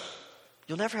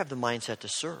 you'll never have the mindset to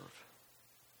serve.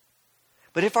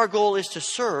 But if our goal is to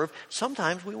serve,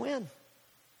 sometimes we win.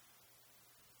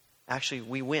 Actually,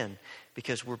 we win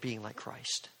because we're being like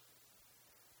Christ.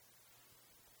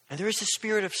 And there is a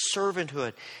spirit of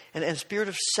servanthood and a spirit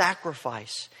of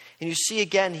sacrifice. And you see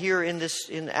again here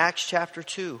in Acts chapter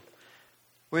 2,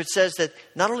 where it says that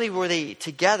not only were they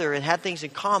together and had things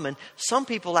in common, some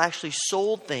people actually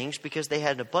sold things because they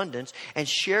had an abundance and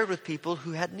shared with people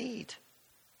who had need.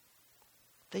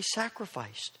 They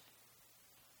sacrificed.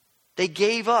 They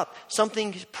gave up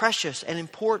something precious and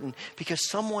important because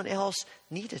someone else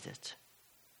needed it.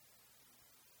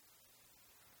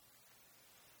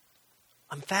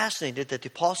 I'm fascinated that the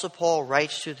Apostle Paul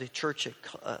writes to the church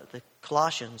at the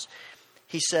Colossians.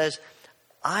 He says,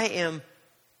 I am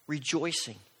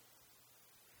rejoicing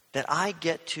that I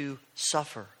get to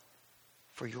suffer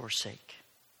for your sake.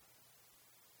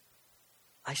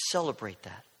 I celebrate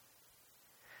that.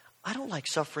 I don't like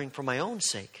suffering for my own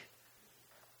sake,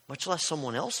 much less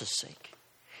someone else's sake.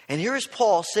 And here is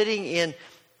Paul sitting in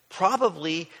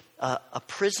probably a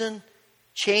prison,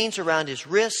 chains around his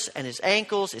wrists and his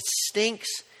ankles. It stinks.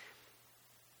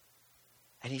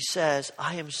 And he says,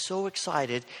 I am so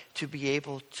excited to be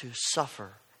able to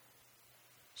suffer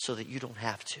so that you don't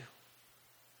have to.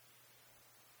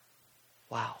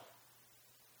 Wow.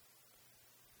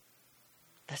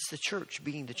 That's the church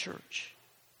being the church.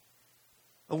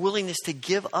 A willingness to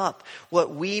give up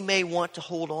what we may want to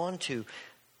hold on to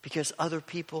because other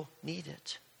people need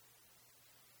it.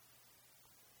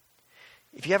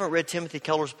 If you haven't read Timothy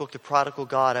Keller's book, The Prodigal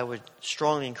God, I would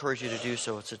strongly encourage you to do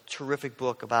so. It's a terrific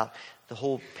book about the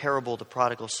whole parable of the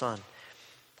prodigal son.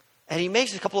 And he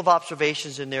makes a couple of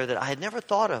observations in there that I had never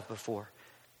thought of before.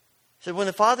 He said, when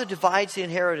the father divides the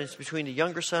inheritance between the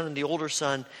younger son and the older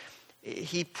son,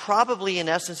 he probably, in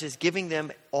essence, is giving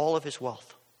them all of his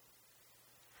wealth.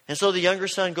 And so the younger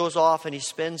son goes off and he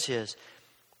spends his.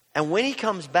 And when he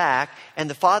comes back and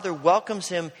the father welcomes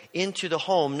him into the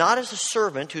home, not as a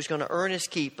servant who's going to earn his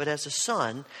keep, but as a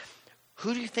son,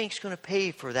 who do you think is going to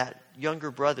pay for that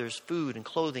younger brother's food and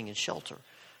clothing and shelter?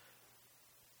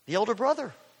 The elder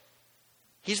brother.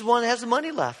 He's the one that has the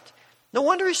money left. No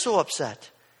wonder he's so upset.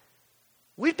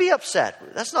 We'd be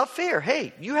upset. That's not fair.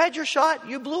 Hey, you had your shot.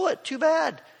 You blew it. Too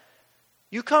bad.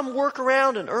 You come work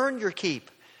around and earn your keep.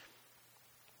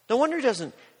 No wonder he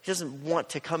doesn't want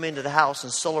to come into the house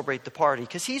and celebrate the party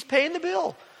because he's paying the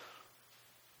bill.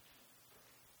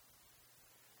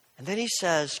 And then he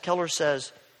says, Keller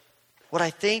says, what I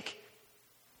think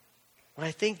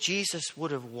Jesus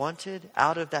would have wanted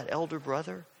out of that elder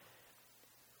brother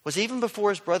was even before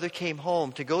his brother came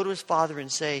home to go to his father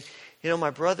and say,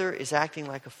 my brother is acting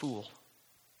like a fool.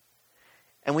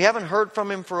 And we haven't heard from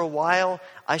him for a while.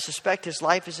 I suspect his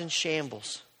life is in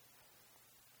shambles.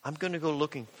 I'm going to go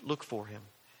look for him.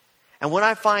 And when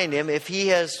I find him, if he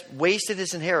has wasted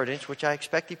his inheritance, which I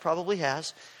expect he probably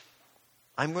has,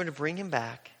 I'm going to bring him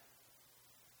back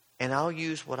and I'll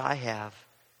use what I have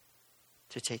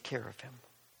to take care of him.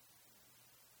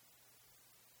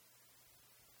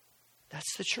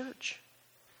 That's the church.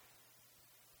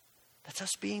 That's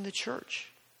us being the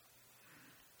church.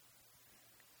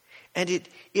 And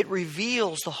it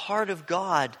reveals the heart of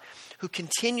God, who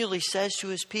continually says to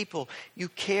his people, you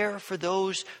care for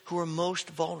those who are most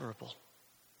vulnerable.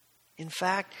 In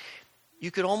fact,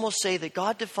 you could almost say that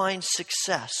God defines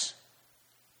success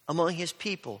among his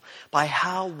people by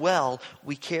how well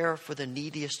we care for the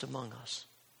neediest among us.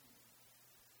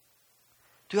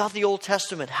 Throughout the Old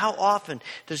Testament, how often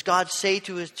does God say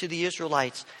to the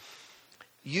Israelites,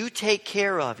 you take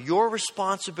care of, your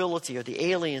responsibility are the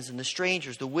aliens and the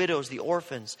strangers, the widows, the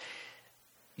orphans.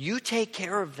 You take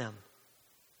care of them.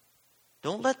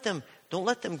 Don't let them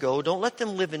go. Don't let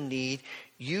them live in need.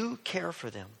 You care for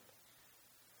them.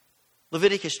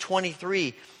 Leviticus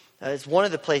 23 is one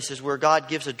of the places where God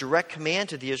gives a direct command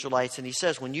to the Israelites. And he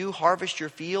says, when you harvest your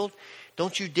field,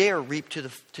 don't you dare reap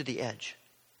to the edge.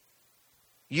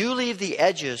 You leave the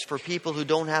edges for people who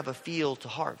don't have a field to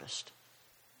harvest.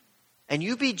 And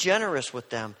you be generous with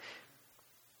them.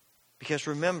 Because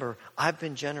remember, I've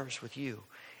been generous with you.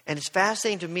 And it's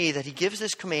fascinating to me that he gives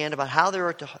this command about how they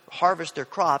are to harvest their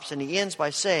crops. And he ends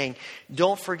by saying,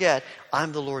 don't forget,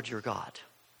 I'm the Lord your God.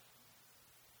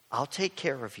 I'll take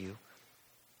care of you.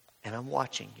 And I'm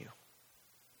watching you.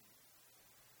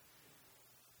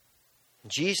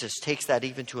 Jesus takes that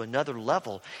even to another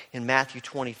level in Matthew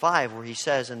 25, where he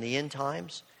says in the end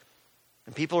times,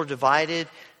 and people are divided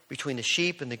between the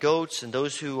sheep and the goats and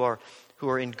those who are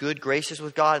in good graces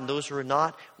with God and those who are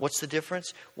not. What's the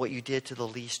difference? What you did to the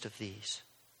least of these,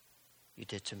 you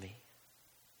did to me.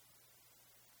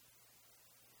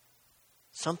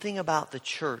 Something about the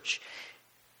church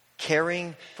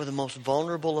caring for the most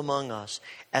vulnerable among us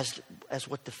as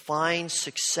what defines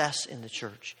success in the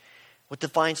church, what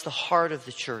defines the heart of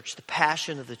the church, the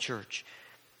passion of the church,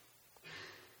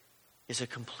 is a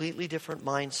completely different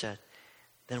mindset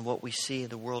than what we see in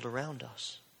the world around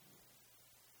us.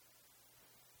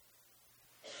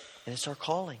 And it's our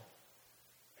calling.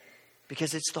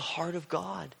 Because it's the heart of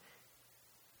God.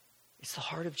 It's the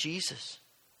heart of Jesus.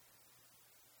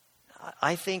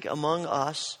 I think among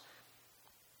us,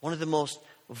 one of the most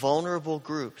vulnerable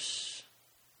groups,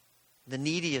 the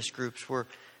neediest groups, were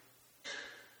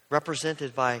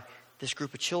represented by this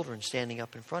group of children standing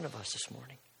up in front of us this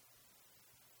morning.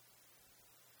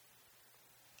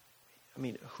 I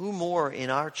mean, who more in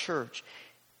our church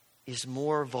is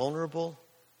more vulnerable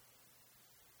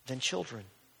than children?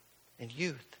 and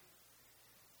youth.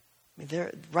 I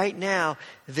mean, right now,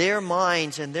 their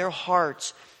minds and their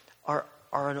hearts are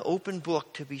an open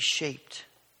book to be shaped.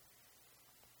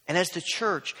 And as the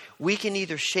church, we can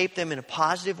either shape them in a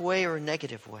positive way or a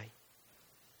negative way.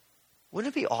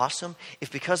 Wouldn't it be awesome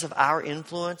if because of our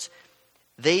influence,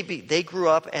 they grew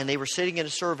up and they were sitting in a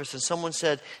service and someone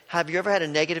said, have you ever had a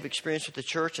negative experience with the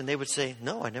church? And they would say,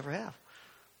 no, I never have.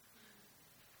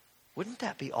 Wouldn't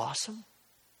that be awesome?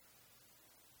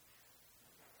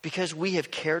 Because we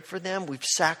have cared for them, we've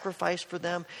sacrificed for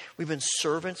them, we've been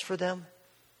servants for them.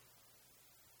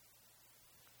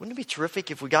 Wouldn't it be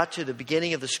terrific if we got to the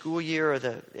beginning of the school year or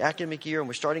the academic year and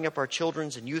we're starting up our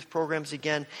children's and youth programs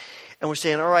again, and we're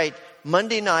saying, all right,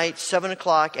 Monday night, 7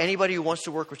 o'clock, anybody who wants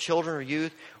to work with children or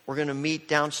youth, we're going to meet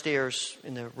downstairs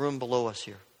in the room below us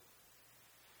here.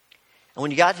 And when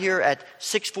you got here at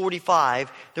 6:45,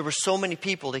 there were so many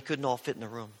people they couldn't all fit in the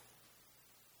room.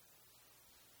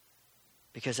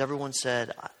 Because everyone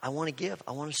said, I want to give,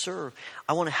 I want to serve,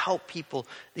 I want to help people,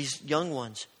 these young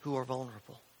ones who are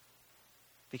vulnerable.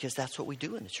 Because that's what we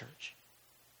do in the church.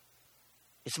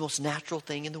 It's the most natural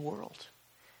thing in the world.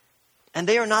 And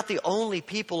they are not the only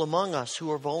people among us who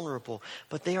are vulnerable,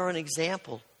 but they are an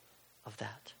example of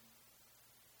that.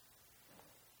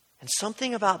 And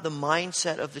something about the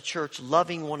mindset of the church,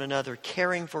 loving one another,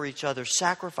 caring for each other,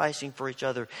 sacrificing for each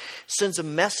other, sends a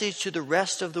message to the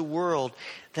rest of the world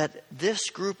that this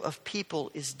group of people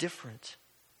is different.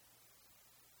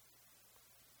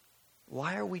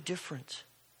 Why are we different?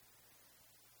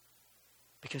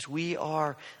 Because we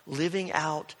are living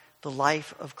out the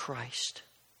life of Christ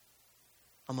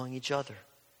among each other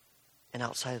and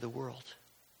outside of the world.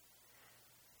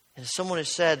 And as someone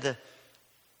has said,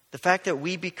 the fact that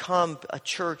we become a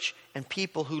church and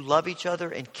people who love each other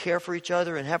and care for each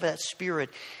other and have that spirit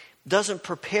doesn't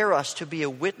prepare us to be a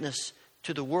witness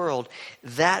to the world.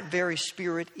 That very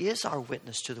spirit is our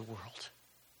witness to the world.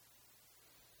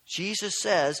 Jesus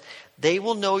says, they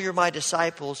will know you're my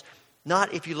disciples,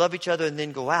 not if you love each other and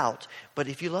then go out, but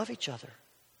if you love each other.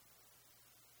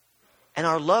 And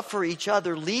our love for each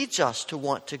other leads us to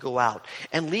want to go out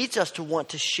and leads us to want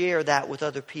to share that with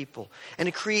other people. And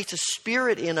it creates a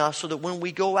spirit in us so that when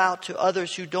we go out to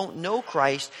others who don't know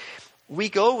Christ, we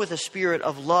go with a spirit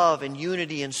of love and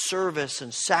unity and service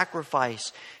and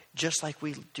sacrifice, just like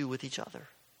we do with each other.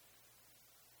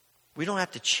 We don't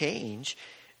have to change.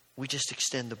 We just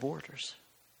extend the borders.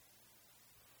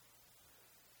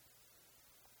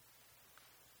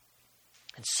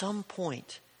 At some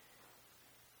point,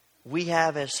 we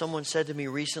have, as someone said to me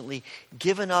recently,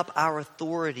 given up our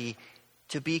authority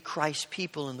to be Christ's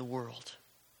people in the world.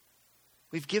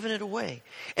 We've given it away.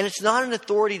 And it's not an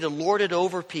authority to lord it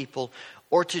over people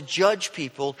or to judge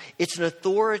people. It's an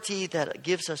authority that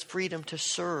gives us freedom to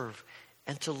serve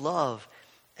and to love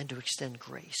and to extend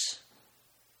grace.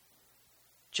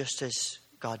 Just as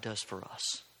God does for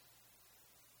us.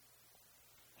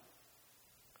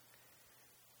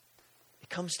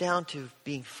 Comes down to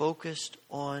being focused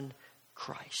on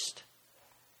Christ.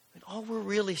 And all we're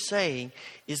really saying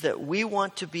is that we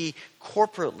want to be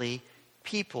corporately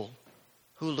people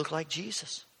who look like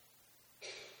Jesus.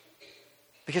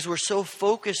 Because we're so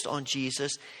focused on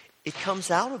Jesus, it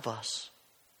comes out of us.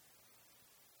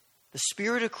 The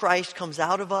Spirit of Christ comes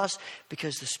out of us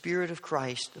because the Spirit of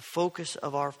Christ, the focus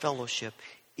of our fellowship,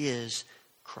 is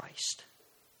Christ.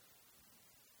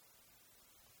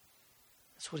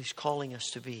 That's what He's calling us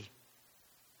to be,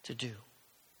 to do.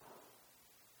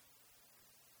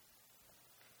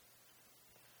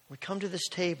 We come to this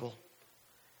table,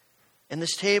 and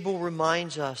this table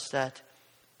reminds us that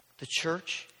the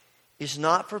church is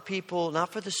not for people,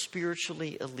 not for the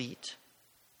spiritually elite.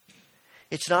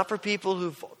 It's not for people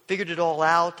who've figured it all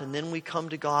out and then we come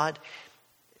to God.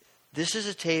 This is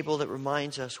a table that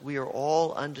reminds us we are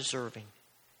all undeserving.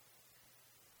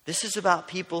 This is about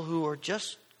people who are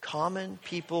just common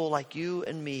people like you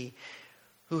and me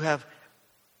who have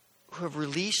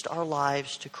released our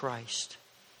lives to Christ.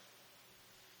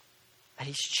 And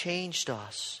He's changed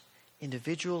us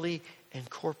individually and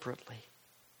corporately.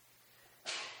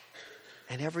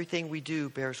 And everything we do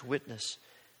bears witness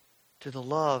to the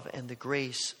love and the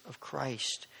grace of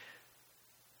Christ,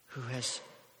 who has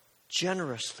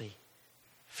generously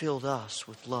filled us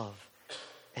with love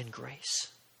and grace.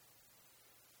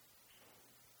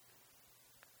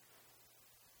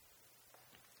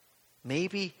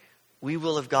 Maybe we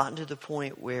will have gotten to the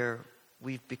point where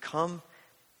we've become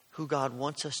who God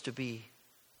wants us to be.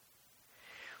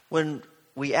 When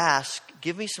we ask,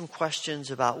 give me some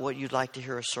questions about what you'd like to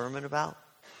hear a sermon about.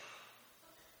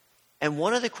 And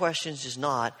one of the questions is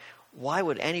not, why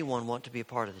would anyone want to be a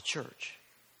part of the church?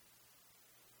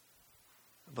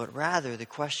 But rather, the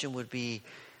question would be,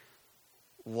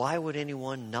 why would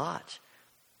anyone not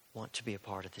want to be a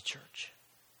part of the church?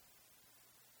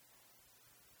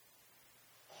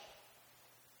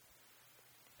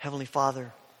 Heavenly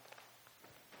Father,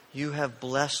 you have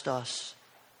blessed us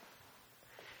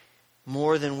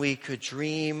more than we could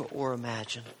dream or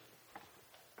imagine.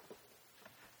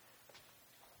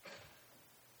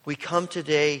 We come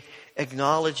today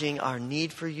acknowledging our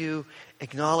need for you,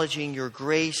 acknowledging your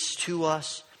grace to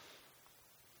us,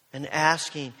 and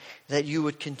asking that you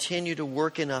would continue to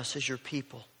work in us as your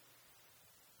people.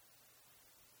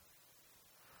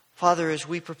 Father, as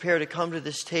we prepare to come to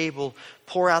this table,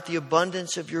 pour out the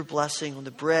abundance of your blessing on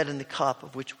the bread and the cup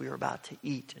of which we are about to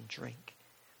eat and drink.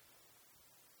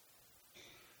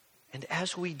 And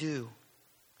as we do,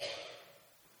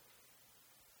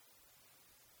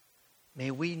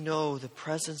 may we know the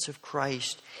presence of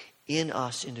Christ in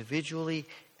us individually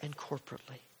and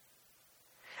corporately.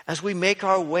 As we make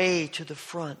our way to the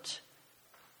front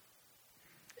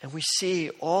and we see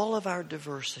all of our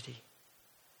diversity,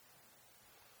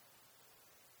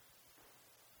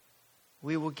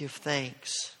 we will give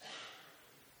thanks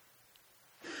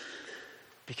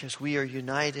because we are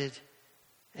united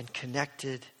and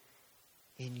connected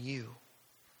in you,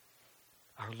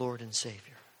 our Lord and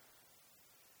Savior.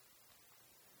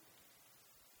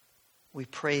 We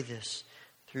pray this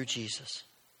through Jesus.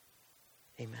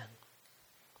 Amen.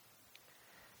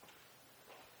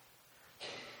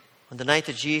 On the night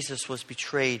that Jesus was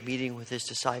betrayed, meeting with his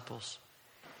disciples,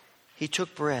 he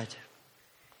took bread.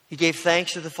 He gave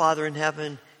thanks to the Father in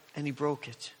heaven, and he broke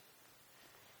it.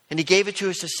 And he gave it to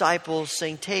his disciples,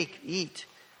 saying, "Take, eat.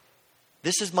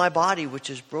 This is my body, which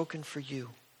is broken for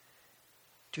you.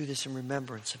 Do this in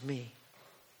remembrance of me."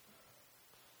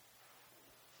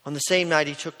 On the same night,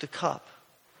 he took the cup.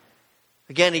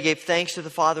 Again, he gave thanks to the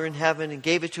Father in heaven and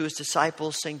gave it to his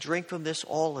disciples, saying, "Drink from this,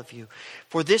 all of you.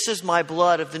 For this is my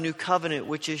blood of the new covenant,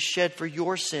 which is shed for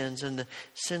your sins and the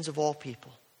sins of all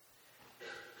people.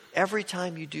 Every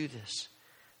time you do this,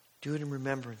 do it in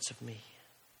remembrance of me."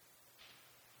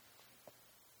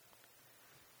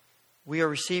 We are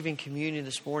receiving communion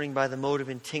this morning by the mode of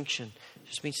intinction. It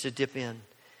just means to dip in.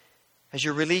 As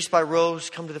you're released by rows,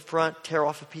 come to the front, tear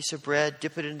off a piece of bread,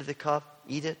 dip it into the cup,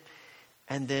 eat it,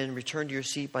 and then return to your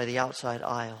seat by the outside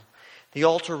aisle. The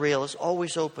altar rail is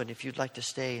always open if you'd like to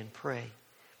stay and pray.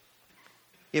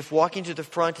 If walking to the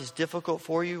front is difficult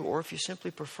for you, or if you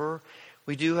simply prefer,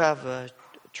 we do have a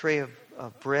tray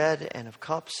of bread and of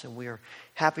cups, and we are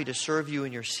happy to serve you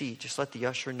in your seat. Just let the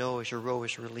usher know as your row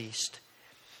is released.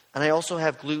 And I also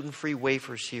have gluten-free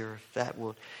wafers here if that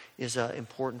is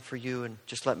important for you. And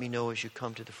just let me know as you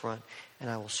come to the front and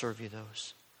I will serve you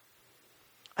those.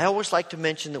 I always like to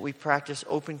mention that we practice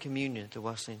open communion at the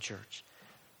Wesleyan Church.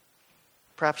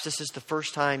 Perhaps this is the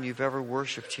first time you've ever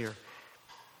worshiped here.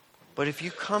 But if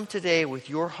you come today with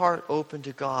your heart open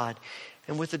to God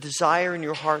and with a desire in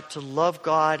your heart to love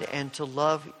God and to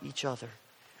love each other,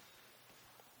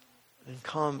 then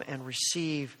come and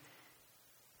receive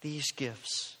these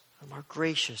gifts from our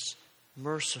gracious,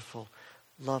 merciful,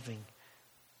 loving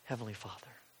Heavenly Father.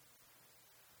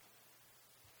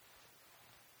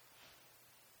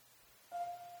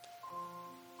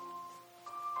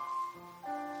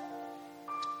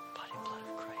 Body and blood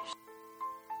of Christ.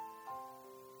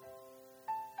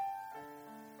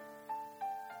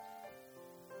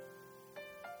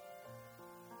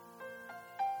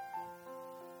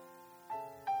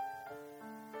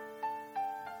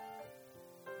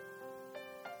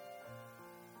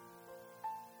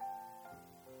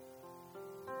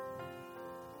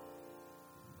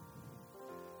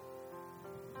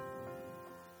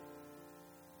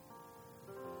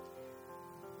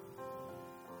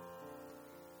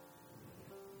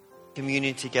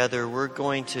 Communion together, we're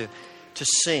going to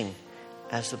sing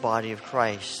as the body of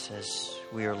Christ as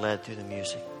we are led through the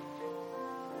music.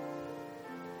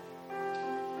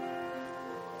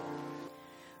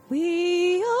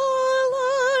 We all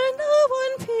are now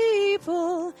one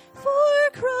people, for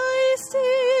Christ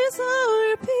is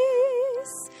our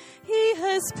peace. He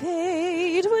has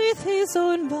paid with his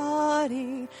own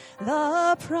body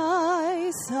the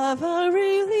price of our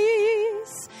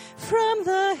release from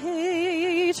the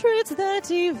hatreds that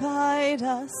divide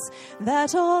us,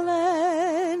 that all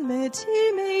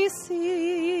enmity may cease.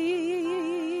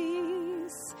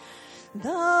 The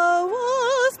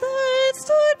walls that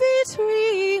stood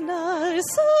between us,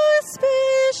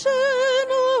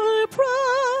 suspicion or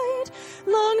pride,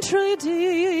 long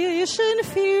tradition,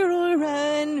 fear or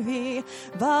envy,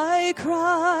 by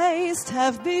Christ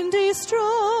have been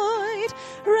destroyed.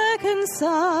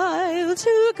 reconciled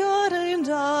to God and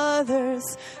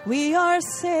others, we are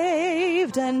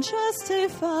saved and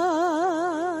justified.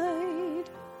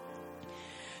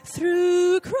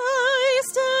 Through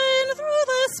Christ and through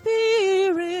the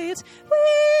Spirit,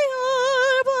 we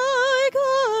are by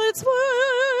God's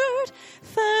word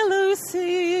fellow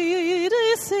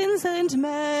citizens and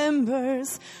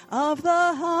members of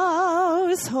the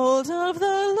household of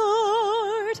the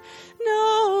Lord,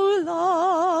 no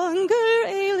longer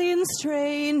alien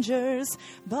strangers,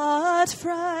 but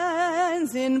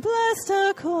friends in blessed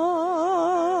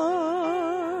accord.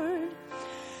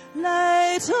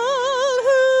 Let all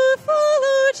who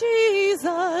follow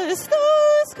Jesus,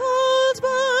 those called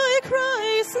by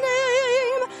Christ's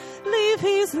name, live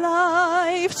his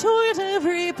life toward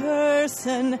every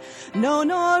person, known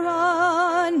or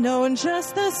unknown,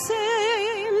 just the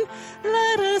same.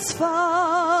 Let us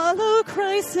follow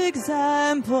Christ's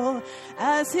example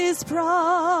as his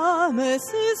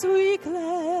promises we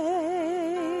claim.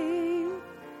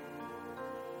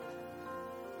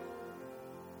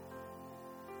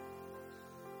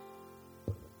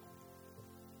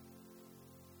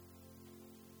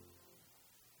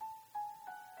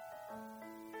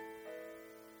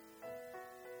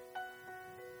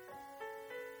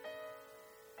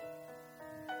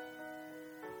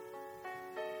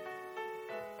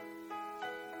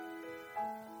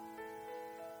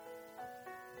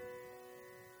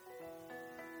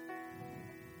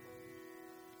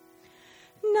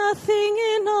 Nothing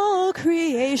in all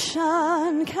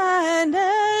creation can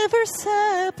ever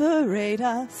separate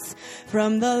us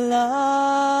from the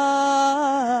love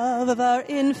of our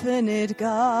infinite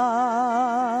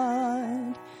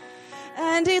God.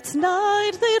 And it's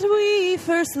not that we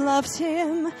first loved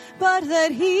him, but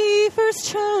that he first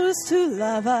chose to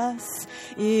love us,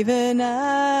 even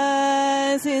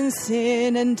as in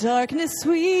sin and darkness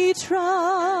we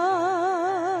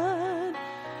trod.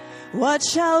 What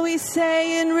shall we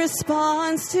say in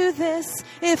response to this?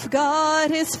 If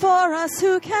God is for us,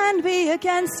 who can be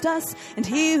against us? And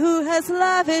he who has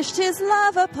lavished his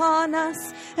love upon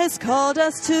us has called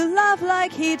us to love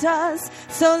like he does.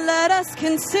 So let us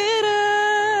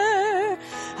consider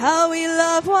how we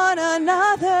love one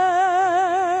another,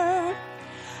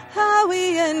 how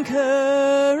we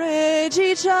encourage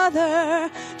each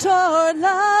other toward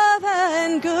love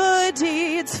and good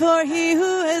deeds. For he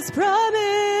who has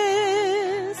promised,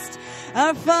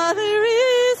 our Father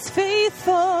is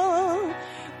faithful.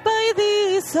 By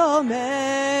these all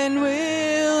men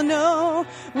will know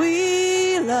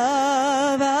we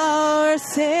love our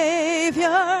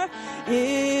Savior,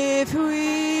 if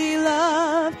we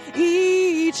love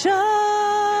each other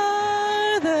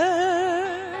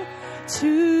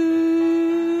too.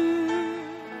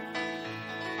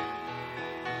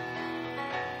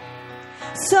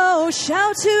 So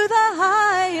shout to the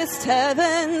highest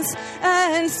heavens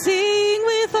and sing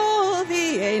with all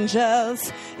the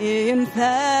angels in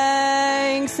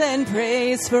thanks and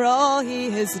praise for all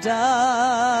he has done.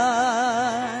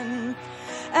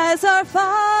 As our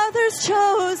Father's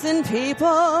chosen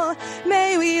people,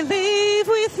 may we live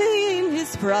within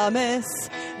his promise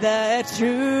that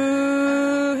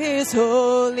through his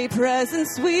holy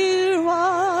presence we're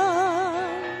one.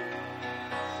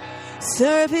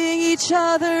 Serving each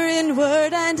other in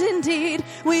word and in deed,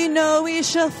 we know we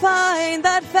shall find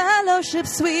that fellowship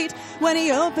sweet when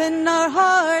he opened our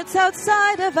hearts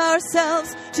outside of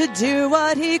ourselves to do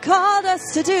what he called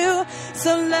us to do.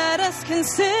 So let us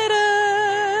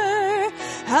consider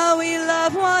how we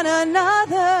love one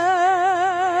another,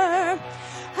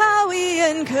 how we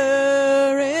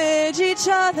encourage each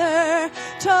other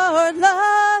toward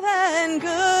love and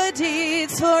good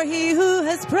deeds. For he who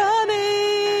has promised,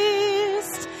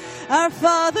 our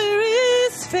Father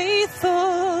is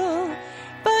faithful.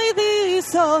 By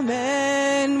these all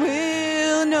men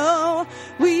will know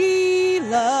we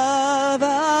love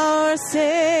our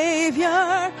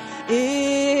Savior,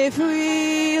 if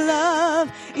we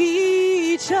love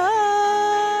each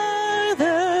other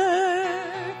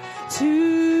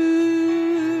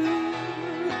too.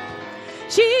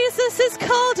 Jesus has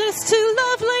called us to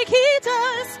love like he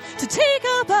does, to take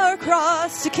up our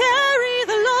cross, to carry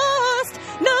the lost.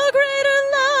 No greater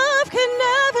love can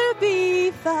never be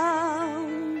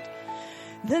found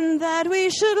than that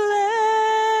we should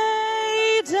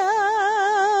lay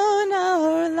down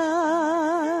our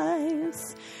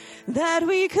lives, that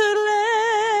we could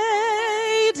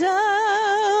lay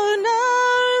down our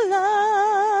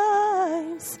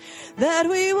lives, that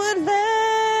we would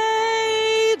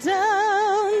lay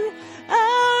down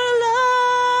our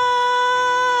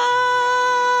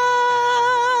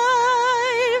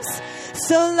lives.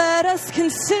 So let us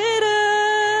consider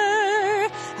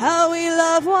how we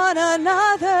love one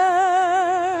another,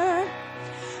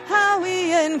 how we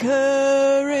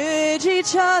encourage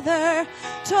each other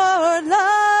toward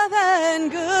love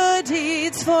and good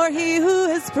deeds. For he who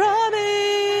has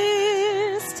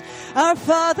promised, our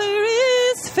Father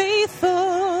is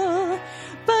faithful.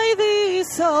 By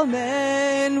this all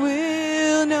men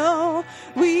will know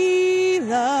we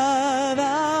love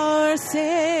our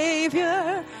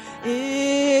Savior,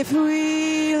 if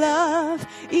we love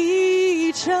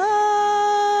each other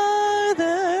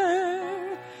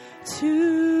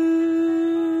too.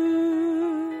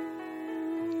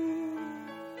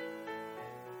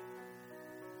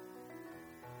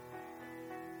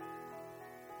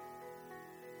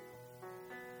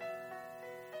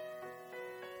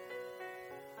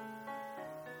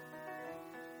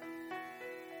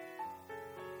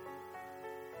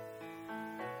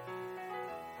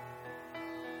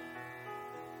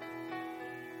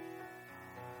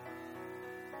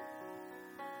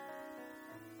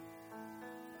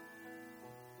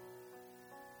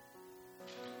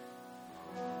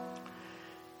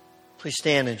 Please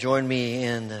stand and join me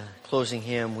in the closing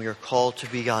hymn, We Are Called to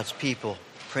Be God's People,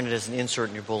 printed as an insert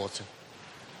in your bulletin.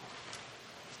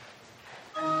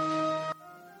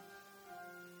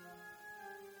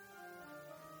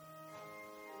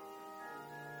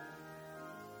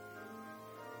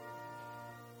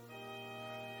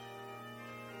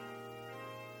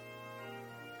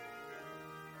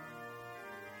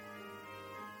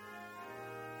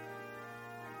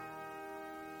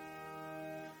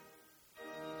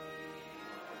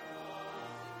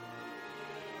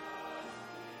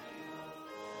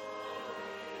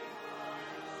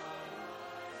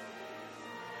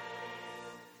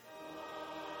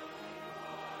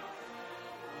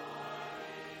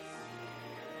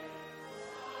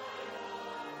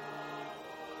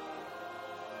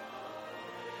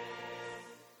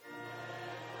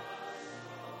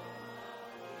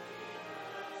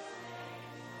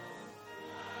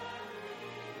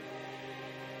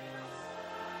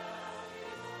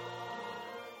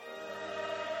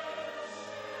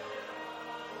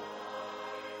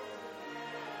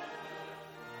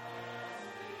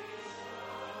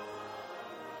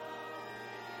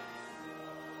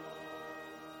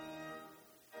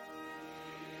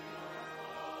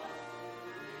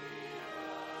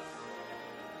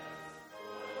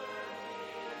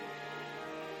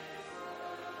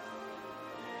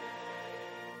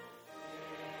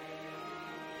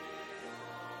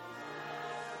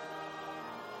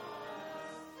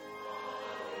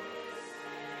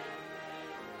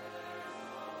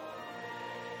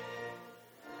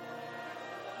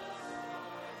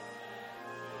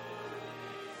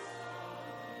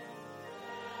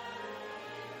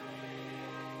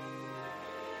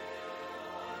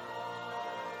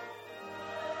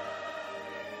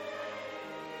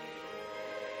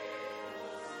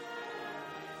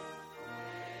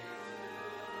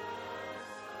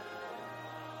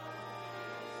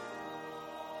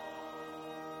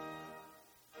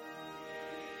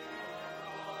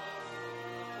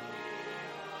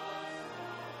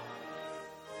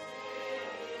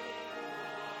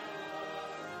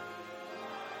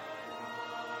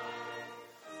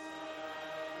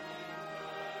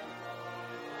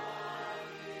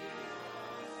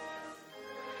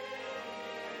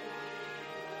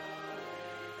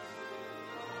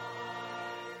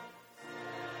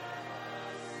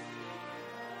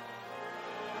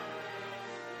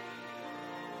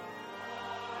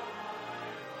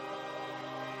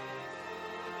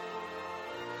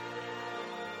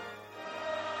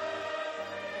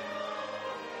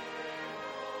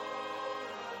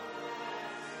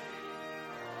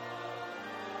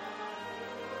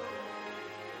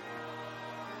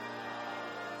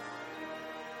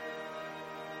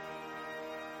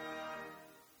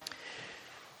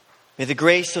 May the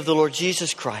grace of the Lord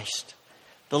Jesus Christ,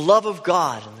 the love of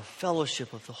God, and the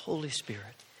fellowship of the Holy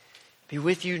Spirit be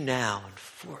with you now and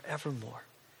forevermore.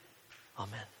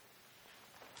 Amen.